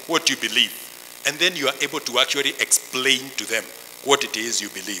question what you believe. And then you are able to actually explain to them what it is you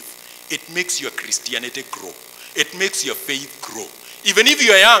believe. It makes your Christianity grow. It makes your faith grow. Even if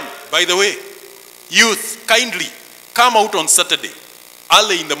you are young, by the way, youth, kindly come out on Saturday,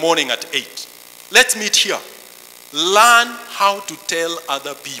 early in the morning at 8. Let's meet here. Learn how to tell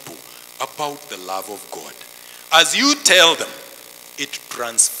other people about the love of God. As you tell them, it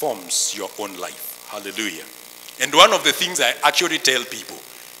transforms your own life. Hallelujah. And one of the things I actually tell people,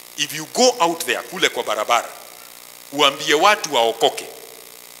 if you go out there, kule kwa barabara, uambie watu waokoke,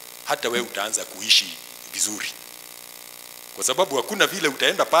 hata we utaanza kuishi vizuri. Kwa sababu hakuna vile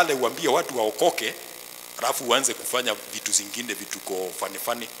utaenda pale uambie watu waokoke, alafu uanze kufanya vitu zingine vituko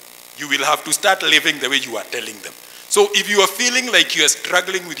funny. You will have to start living the way you are telling them. So if you are feeling like you are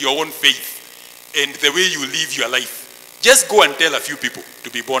struggling with your own faith and the way you live your life, just go and tell a few people to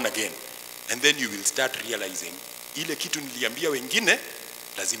be born again. And then you will start realizing, ile kitu niliambia wengine,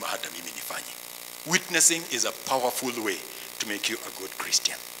 lazima hata mimi nifanye. Witnessing is a powerful way to make you a good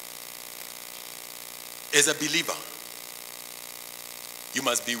Christian. As a believer, you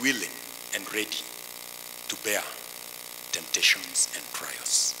must be willing and ready to bear temptations and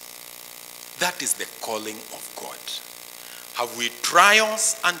trials. That is the calling of God. Have we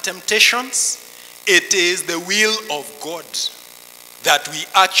trials and temptations? It is the will of God that we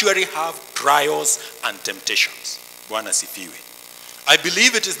actually have trials and temptations. Bwana sifiwe. I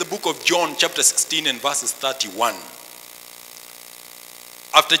believe it is the book of John chapter 16 and verses 31.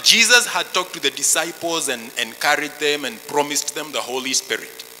 After Jesus had talked to the disciples and encouraged them and promised them the Holy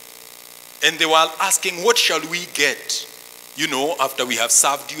Spirit, and they were asking, what shall we get, after we have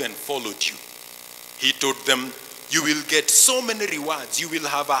served you and followed you? He told them, you will get so many rewards. You will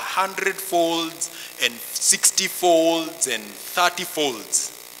have 100 folds and 60 folds and 30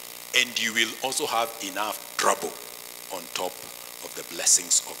 folds. And you will also have enough trouble on top of the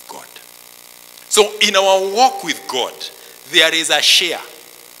blessings of God. So in our walk with God, there is a share.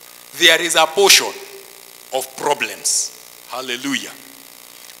 There is a portion of problems. Hallelujah.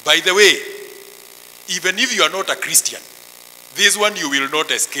 By the way, even if you are not a Christian, this one you will not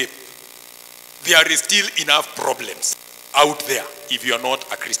escape. There is still enough problems out there if you are not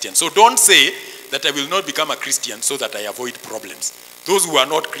a Christian. So don't say that I will not become a Christian so that I avoid problems. Those who are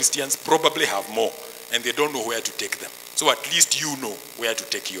not Christians probably have more and they don't know where to take them. So at least you know where to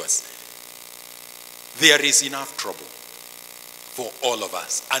take yours. There is enough trouble for all of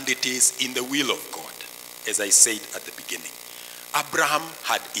us, and it is in the will of God, as I said at the beginning. Abraham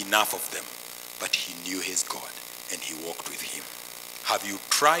had enough of them, but he knew his God and he walked with him. Have you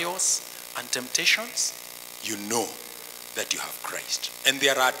trials and temptations? You know that you have Christ. And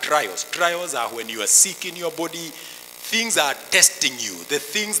there are trials. Trials are when you are sick in your body. Things are testing you. The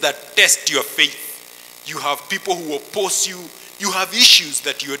things that test your faith. You have people who oppose you. You have issues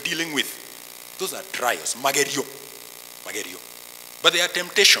that you are dealing with. Those are trials. Magerio. But they are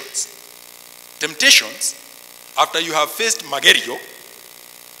temptations. Temptations, after you have faced Magerio,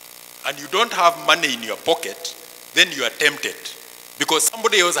 and you don't have money in your pocket, then you are tempted. Because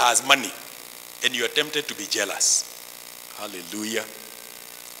somebody else has money, and you are tempted to be jealous. Hallelujah.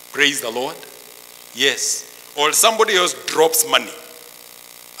 Praise the Lord. Yes. Or somebody else drops money.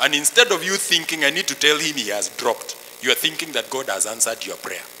 And instead of you thinking, I need to tell him he has dropped, you are thinking that God has answered your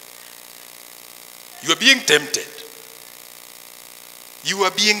prayer. You are being tempted. You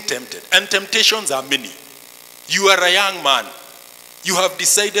are being tempted. And temptations are many. You are a young man. You have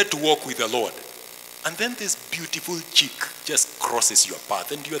decided to walk with the Lord. And then this beautiful chick just crosses your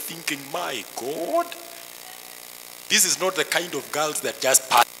path. And you are thinking, my God, This is not the kind of girls that just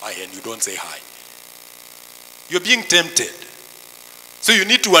pass by and you don't say hi. You're being tempted. So you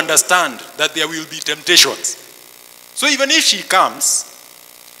need to understand that there will be temptations. So even if she comes,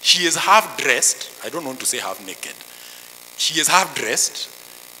 she is half dressed. I don't want to say half naked. She is half dressed.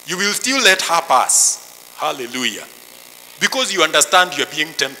 You will still let her pass. Hallelujah. Because you understand you're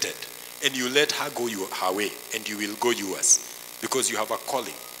being tempted. And you let her go her way. And you will go yours. Because you have a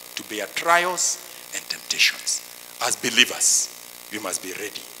calling to bear trials and temptations. As believers, we must be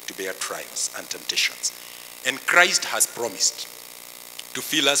ready to bear trials and temptations. And Christ has promised to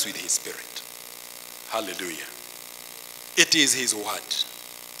fill us with his Spirit. Hallelujah. It is his word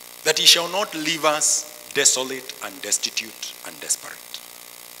that he shall not leave us desolate and destitute and desperate.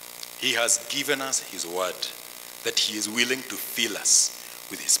 He has given us his word that he is willing to fill us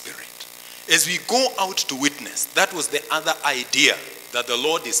with his Spirit. As we go out to witness, that was the other idea that the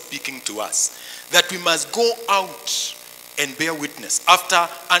Lord is speaking to us, that we must go out and bear witness after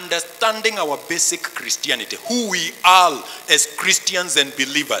understanding our basic Christianity, who we are as Christians and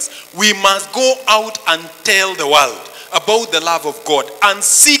believers. We must go out and tell the world about the love of God and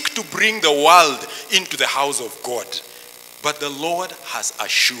seek to bring the world into the house of God. But the Lord has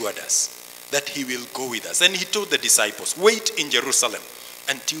assured us that he will go with us. And he told the disciples, wait in Jerusalem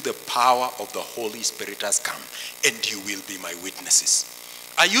until the power of the Holy Spirit has come, and you will be my witnesses.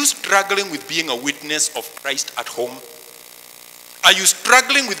 Are you struggling with being a witness of Christ at home? Are you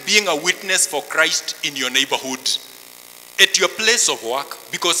struggling with being a witness for Christ in your neighborhood? At your place of work?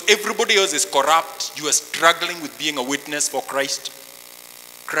 Because everybody else is corrupt, you are struggling with being a witness for Christ?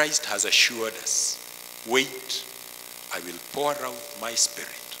 Christ has assured us, wait, I will pour out my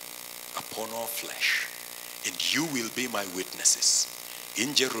Spirit upon all flesh, and you will be my witnesses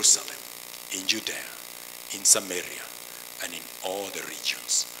in Jerusalem, in Judea, in Samaria, and in all the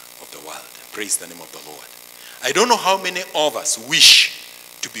regions of the world. Praise the name of the Lord. I don't know how many of us wish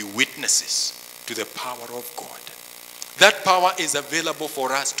to be witnesses to the power of God. That power is available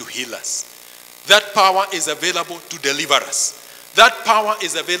for us to heal us. That power is available to deliver us. That power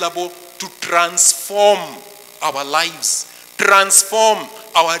is available to transform our lives, transform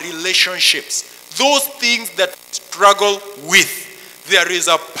our relationships. Those things that we struggle with, there is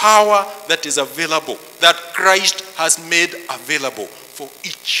a power that is available, that Christ has made available for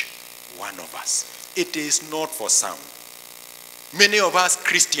each one of us. It is not for some. Many of us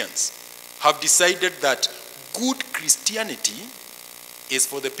Christians have decided that good Christianity is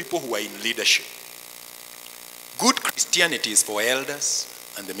for the people who are in leadership. Good Christianity is for elders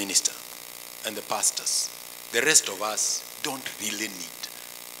and the minister and the pastors. The rest of us don't really need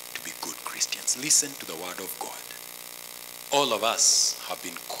to be good Christians. Listen to the word of God. All of us have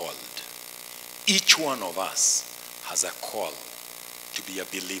been called. Each one of us has a call to be a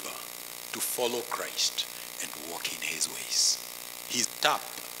believer, to follow Christ and walk in his ways. He's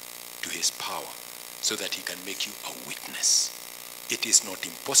tapped to his power so that he can make you a witness. It is not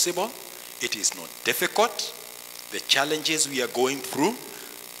impossible. It is not difficult. The challenges we are going through,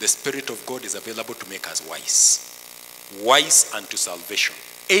 the Spirit of God is available to make us wise. Wise unto salvation.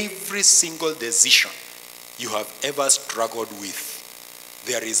 Every single decision you have ever struggled with,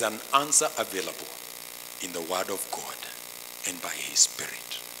 there is an answer available in the Word of God and by his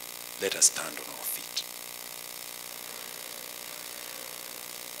Spirit. Let us stand on our feet.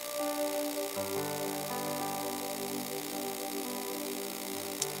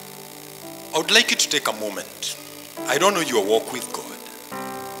 I would like you to take a moment. I don't know your walk with God,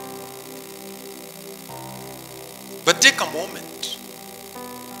 but take a moment.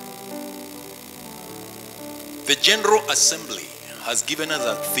 The General Assembly has given us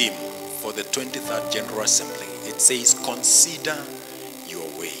a theme for the 23rd General Assembly. It says, consider your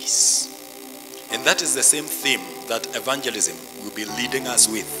ways. And that is the same theme that evangelism will be leading us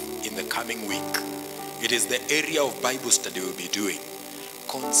with in the coming week. It is the area of Bible study we'll be doing.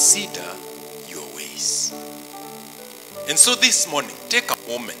 Consider your ways. And so this morning, take a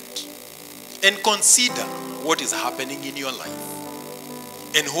moment and consider what is happening in your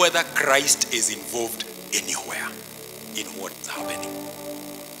life and whether Christ is involved anywhere in what is happening.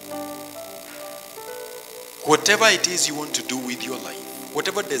 Whatever it is you want to do with your life,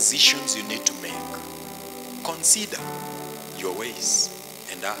 whatever decisions you need to make, consider your ways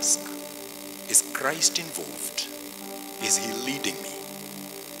and ask, is Christ involved? Is he leading me?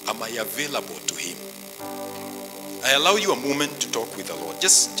 Am I available to him? I allow you a moment to talk with the Lord.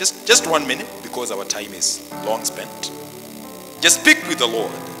 Just 1 minute, because our time is long spent. Just speak with the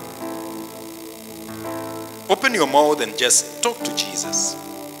Lord. Open your mouth and just talk to Jesus.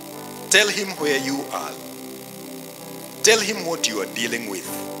 Tell him where you are. Tell him what you are dealing with.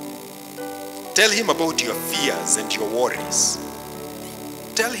 Tell him about your fears and your worries.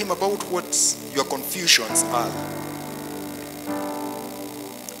 Tell him about what your confusions are.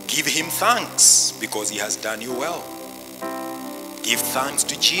 Give him thanks because he has done you well. Give thanks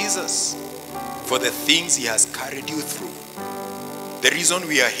to Jesus for the things he has carried you through. The reason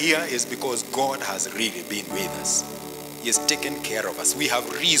we are here is because God has really been with us. He has taken care of us. We have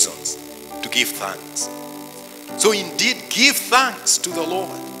reasons to give thanks. So indeed, give thanks to the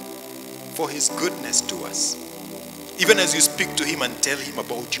Lord for his goodness to us. Even as you speak to him and tell him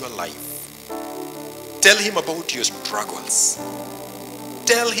about your life. Tell him about your struggles.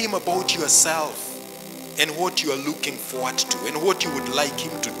 Tell him about yourself and what you are looking forward to and what you would like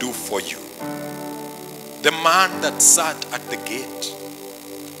him to do for you. The man that sat at the gate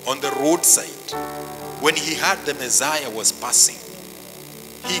on the roadside, when he heard the Messiah was passing,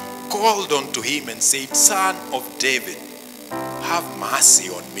 he called unto him and said, Son of David, have mercy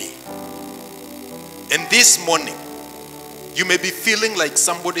on me. And this morning, you may be feeling like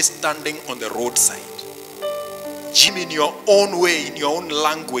somebody standing on the roadside. Jim, in your own way, in your own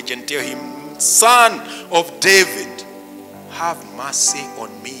language, and tell him, Son of David, have mercy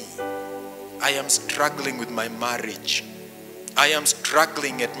on me. I am struggling with my marriage. I am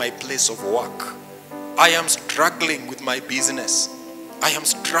struggling at my place of work. I am struggling with my business. I am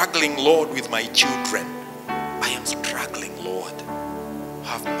struggling, Lord, with my children. I am struggling, Lord.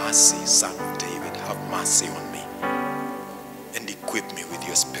 Have mercy, Son of David. Have mercy on me. And equip me with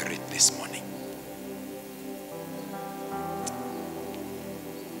your spirit this morning.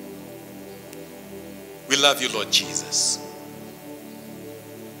 We love you, Lord Jesus.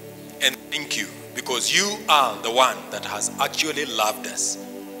 And thank you because you are the one that has actually loved us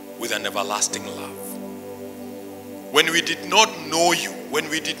with an everlasting love. When we did not know you, when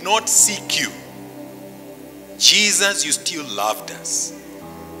we did not seek you, Jesus, you still loved us.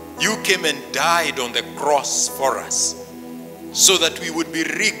 You came and died on the cross for us so that we would be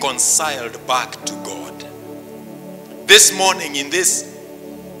reconciled back to God. This morning in this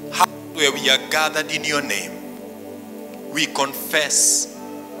house where we are gathered in your name, we confess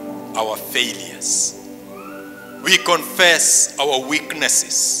our failures. We confess our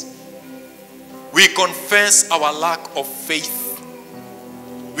weaknesses. We confess our lack of faith.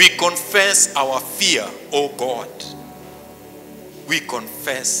 We confess our fear, oh God. We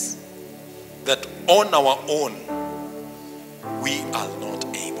confess that on our own, we are not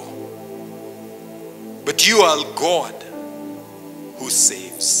able. But you are God who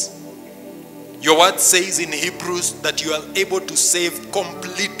saves. Your word says in Hebrews that you are able to save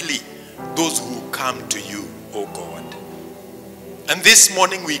completely those who come to you, oh God. And this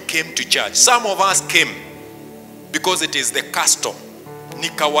morning we came to church. Some of us came because it is the custom. Ni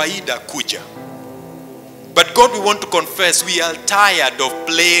kawaida kuja. But God, we want to confess we are tired of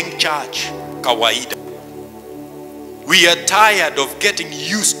playing church kawaida. We are tired of getting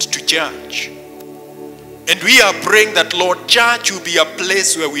used to church. And we are praying that, Lord, church will be a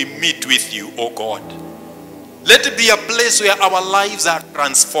place where we meet with you, oh God. Let it be a place where our lives are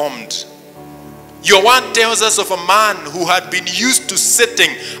transformed. Your word tells us of a man who had been used to sitting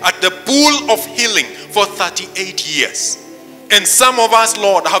at the pool of healing for 38 years. And some of us,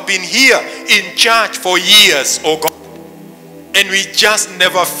 Lord, have been here in church for years, oh God. And we just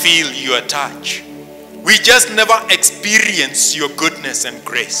never feel your touch. We just never experience your goodness and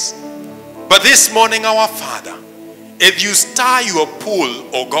grace. But this morning, our Father, if you stir your pool,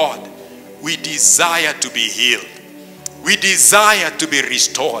 oh God, we desire to be healed. We desire to be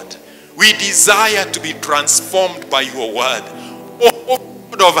restored. We desire to be transformed by your word. Oh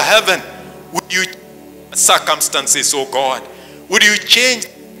God of heaven, would you change circumstances, oh God? Would you change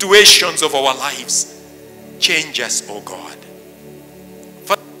situations of our lives? Change us, oh God.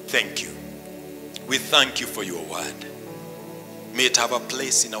 Father, thank you. We thank you for your word. May it have a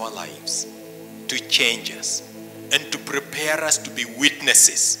place in our lives to change us and to prepare us to be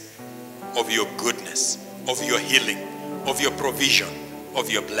witnesses of your goodness, of your healing, of your provision, of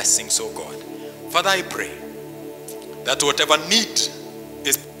your blessings, oh God. Father, I pray that whatever need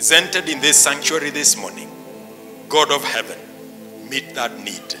is presented in this sanctuary this morning, God of heaven, meet that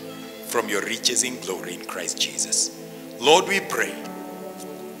need from your riches in glory in Christ Jesus. Lord, we pray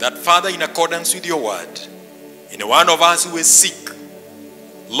that, Father, in accordance with your word, in one of us who is sick,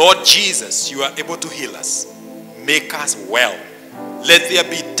 Lord Jesus, you are able to heal us. Make us well. Let there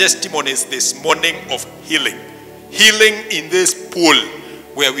be testimonies this morning of healing. Healing in this pool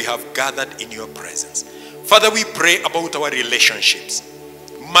where we have gathered in your presence. Father, we pray about our relationships.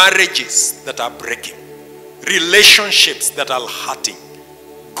 Marriages that are breaking. Relationships that are hurting.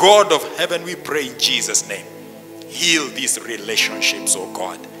 God of heaven, we pray in Jesus' name. Heal these relationships, oh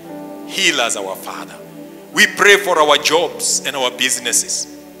God. Heal us, our Father. We pray for our jobs and our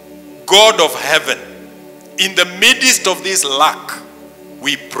businesses. God of heaven, in the midst of this lack,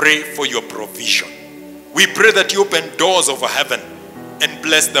 we pray for your provision. We pray that you open doors of heaven and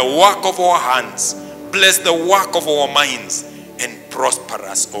bless the work of our hands, bless the work of our minds, and prosper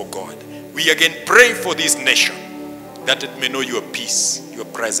us, O God. We again pray for this nation, that it may know your peace, your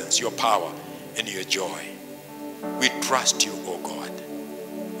presence, your power, and your joy. We trust you, O God.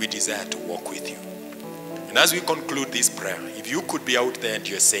 We desire to walk with you. And as we conclude this prayer, if you could be out there and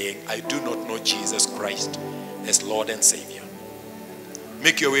you're saying, I do not know Jesus Christ as Lord and Savior,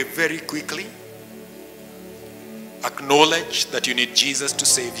 make your way very quickly. Acknowledge that you need Jesus to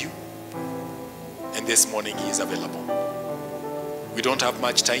save you. And this morning he is available. We don't have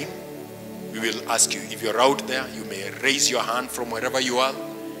much time. We will ask you, if you're out there, you may raise your hand from wherever you are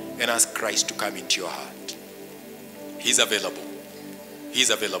and ask Christ to come into your heart. He's available. He's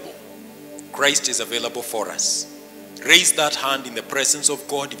available. Christ is available for us. Raise that hand in the presence of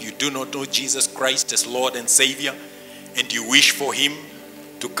God if you do not know Jesus Christ as Lord and Savior and you wish for him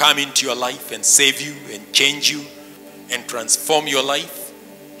to come into your life and save you and change you and transform your life.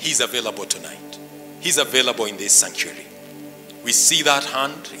 He's available tonight. He's available in this sanctuary. We see that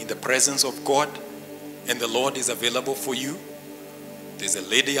hand in the presence of God, and the Lord is available for you. There's a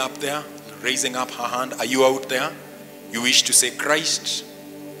lady up there raising up her hand. Are you out there? You wish to say, Christ,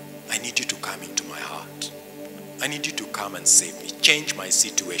 I need you to come into my heart. I need you to come and save me. Change my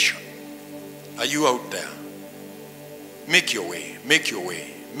situation. Are you out there? Make your way. Make your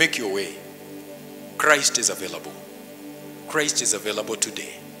way. Make your way. Christ is available. Christ is available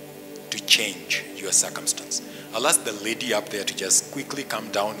today to change your circumstance. I'll ask the lady up there to just quickly come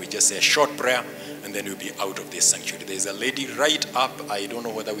down. We just say a short prayer and then we'll be out of this sanctuary. There's a lady right up. I don't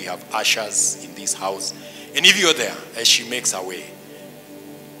know whether we have ushers in this house. And if you're there, as she makes her way,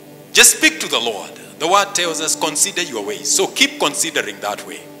 just speak to the Lord. The word tells us, consider your ways. So keep considering that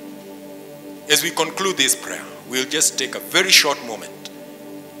way. As we conclude this prayer, we'll just take a very short moment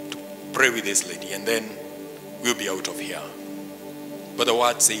to pray with this lady and then we'll be out of here. But the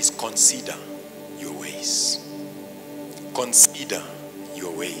word says, consider your ways. Consider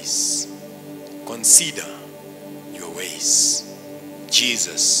your ways. Consider your ways.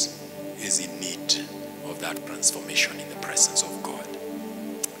 Jesus is in need of that transformation in the presence of God.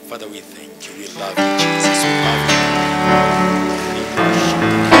 Father, we thank you. We love you, Jesus. We love you.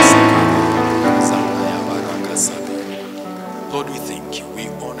 Lord, we thank you. We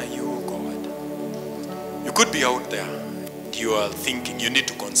honor you, O God. You could be out there. You are thinking you need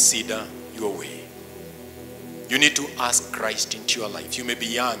to consider your way. You need to ask Christ into your life. You may be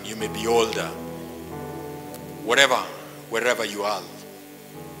young, you may be older. Wherever you are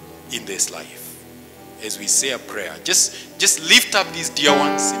in this life. As we say a prayer, just lift up these dear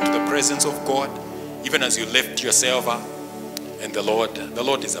ones into the presence of God, even as you lift yourself up. And the Lord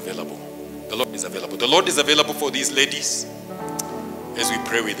is available. The Lord is available. The Lord is available for these ladies as we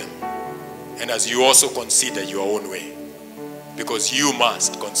pray with them. And as you also consider your own way. Because you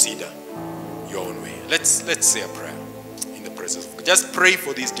must consider your own way. Let's say a prayer in the presence of God. Just pray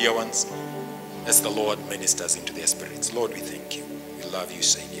for these dear ones as the Lord ministers into their spirits. Lord, we thank you. We love you,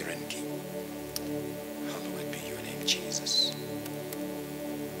 Savior and King. Hallowed be your name, Jesus.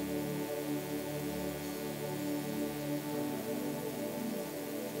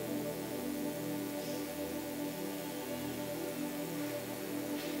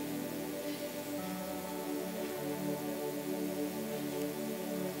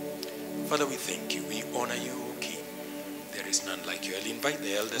 Father, we thank you. We honor you, O King. There is none like you. I'll invite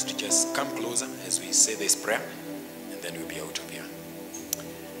the elders to just come closer as we say this prayer, and then we'll be out of here.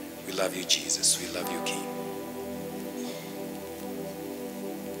 We love you, Jesus. We love you, King.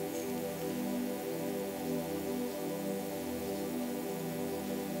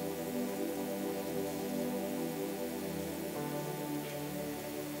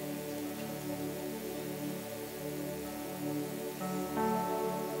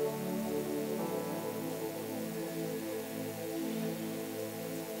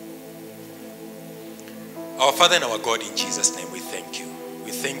 Our Father and our God, in Jesus' name, we thank you. We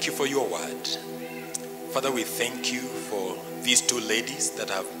thank you for your word. Father, we thank you for these two ladies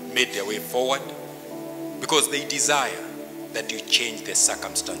that have made their way forward because they desire that you change the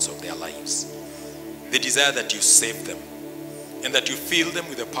circumstance of their lives. They desire that you save them and that you fill them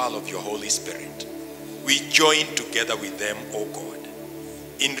with the power of your Holy Spirit. We join together with them, O God,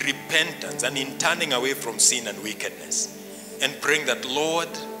 in repentance and in turning away from sin and wickedness and praying that, Lord,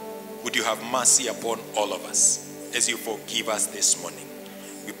 would you have mercy upon all of us as you forgive us this morning.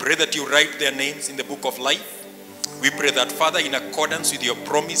 We pray that you write their names in the book of life. We pray that, Father, in accordance with your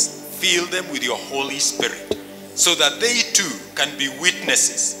promise, fill them with your Holy Spirit, so that they too can be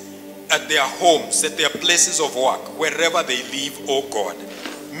witnesses at their homes, at their places of work, wherever they live, oh God.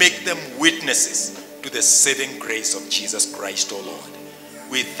 Make them witnesses to the saving grace of Jesus Christ, oh Lord.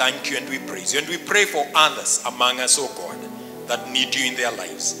 We thank you and we praise you, and we pray for others among us, oh God, that need you in their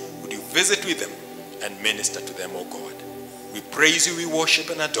lives. Would you visit with them and minister to them, oh God. We praise you, we worship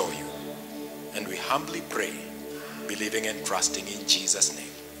and adore you, and we humbly pray, believing and trusting in Jesus' name.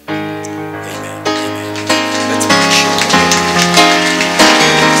 Amen. Amen. Let's worship.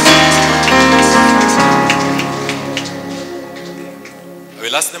 I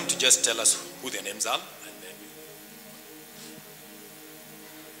will ask them to just tell us who their names are, and then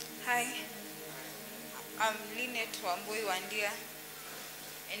Hi, I'm Lynette Wambui Wandia,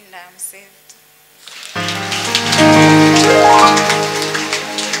 and I'm saved.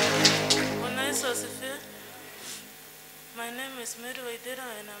 My name is Mary Waidera,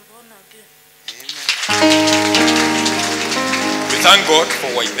 and I'm born again. we thank God for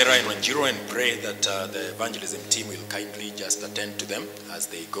Waidera and Wanjiro, and pray that the evangelism team will kindly just attend to them as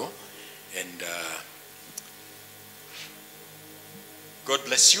they go. And God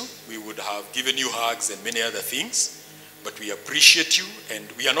bless you. We would have given you hugs and many other things, but we appreciate you,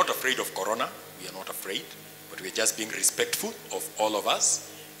 and we are not afraid of Corona. We are not afraid, but we are just being respectful of all of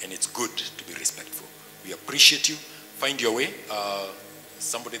us, and it's good to be respectful. We appreciate you. Find your way.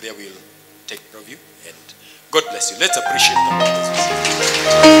 Somebody there will take care of you, and God bless you. Let's appreciate them.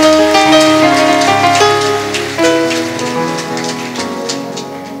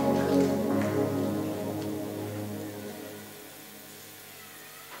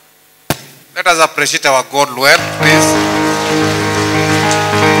 Let us appreciate our God well, please.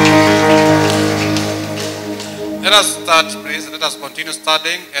 Let us start, please. Let us continue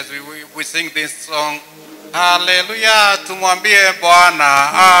studying as we sing this song. Hallelujah, tumwambie Bwana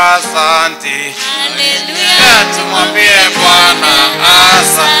asante. Hallelujah, tumwambie Bwana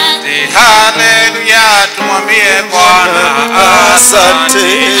asante. Hallelujah, tumwambie Bwana asante.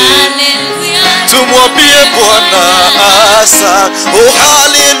 Tumwambie Bwana asante. Oh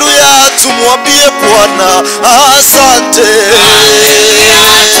hallelujah, tumwambie Bwana asante.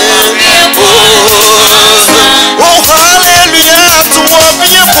 Oh hallelujah,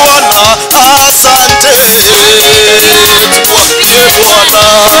 tumwambie Bwana asante. Tumwambie Bwana.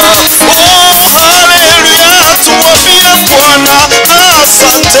 Oh hallelujah, tumwambie Bwana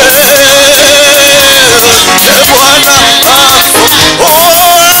asante. Bwana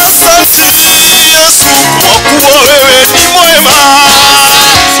asante Yesu, kwa kuwa wewe ni mwema.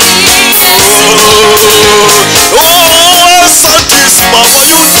 Asante Simama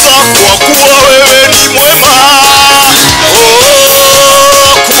Yuda, kwa kuwa wewe ni mwema.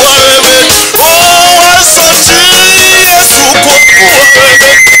 Kuwa wewe. Asante Yesu, kwa kuwa wewe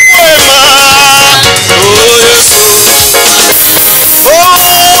ni mwema. Yesu.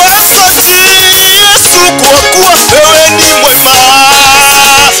 Asante Yesu, kwa kuwa wewe ni mwema.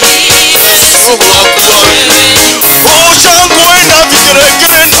 Shangwe na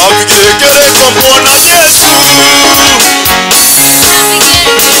vigelegele kwa Bwana Yesu.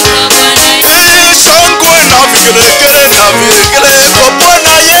 Shangwe na vigelegele kwa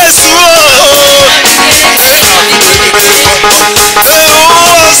Bwana Yesu.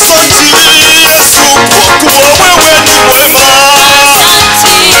 Asante Yesu, kwa kuwa wewe ni mwema.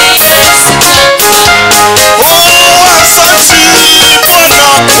 Asante Bwana, kwa kuwa wewe ni mwema. Asante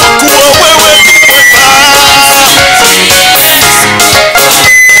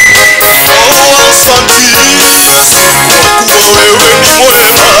Yesu, kwa kuwa wewe ni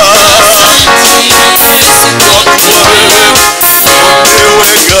mwema.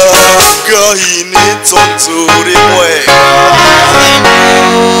 Ewe gahini tonzuri mwema.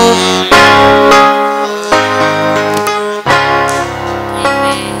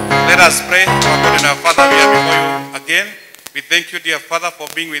 Let us pray. Our God and our Father, we are before you again. We thank you, dear Father, for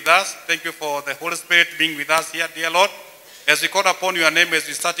being with us. Thank you for the Holy Spirit being with us here, dear Lord. As we call upon your name, as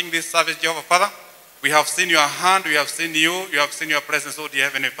we're starting this service, Jehovah Father, we have seen your hand, we have seen you, you have seen your presence, oh dear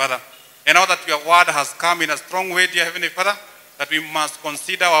Heavenly Father. And now that your word has come in a strong way, dear Heavenly Father, that we must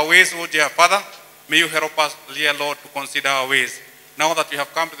consider our ways, oh dear Father, may you help us, dear Lord, to consider our ways. Now that we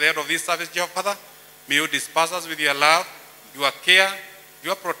have come to the end of this service, Jehovah Father, may you disperse us with your love, your care,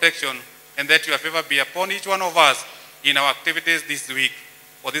 your protection, and that your favor be upon each one of us in our activities this week.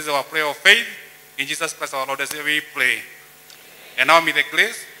 For this is our prayer of faith. In Jesus Christ our Lord, as we pray. And now may the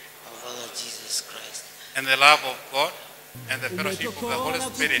grace of our Lord Jesus Christ and the love of God and the fellowship of the Holy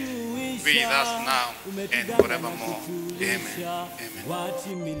Spirit be with us now and forevermore. Amen. Amen.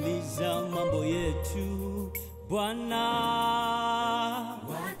 Watimiliza mambo yetu Bwana.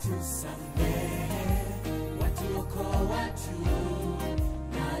 watusamehe, watuokoa tu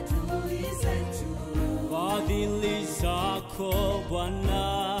na adui zetu. Fadhili zako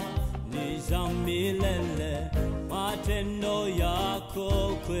Bwana ni za milele, matendo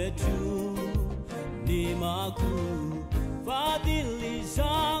yako kwetu ni makuu. Fadhili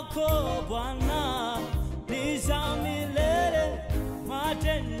zako Bwana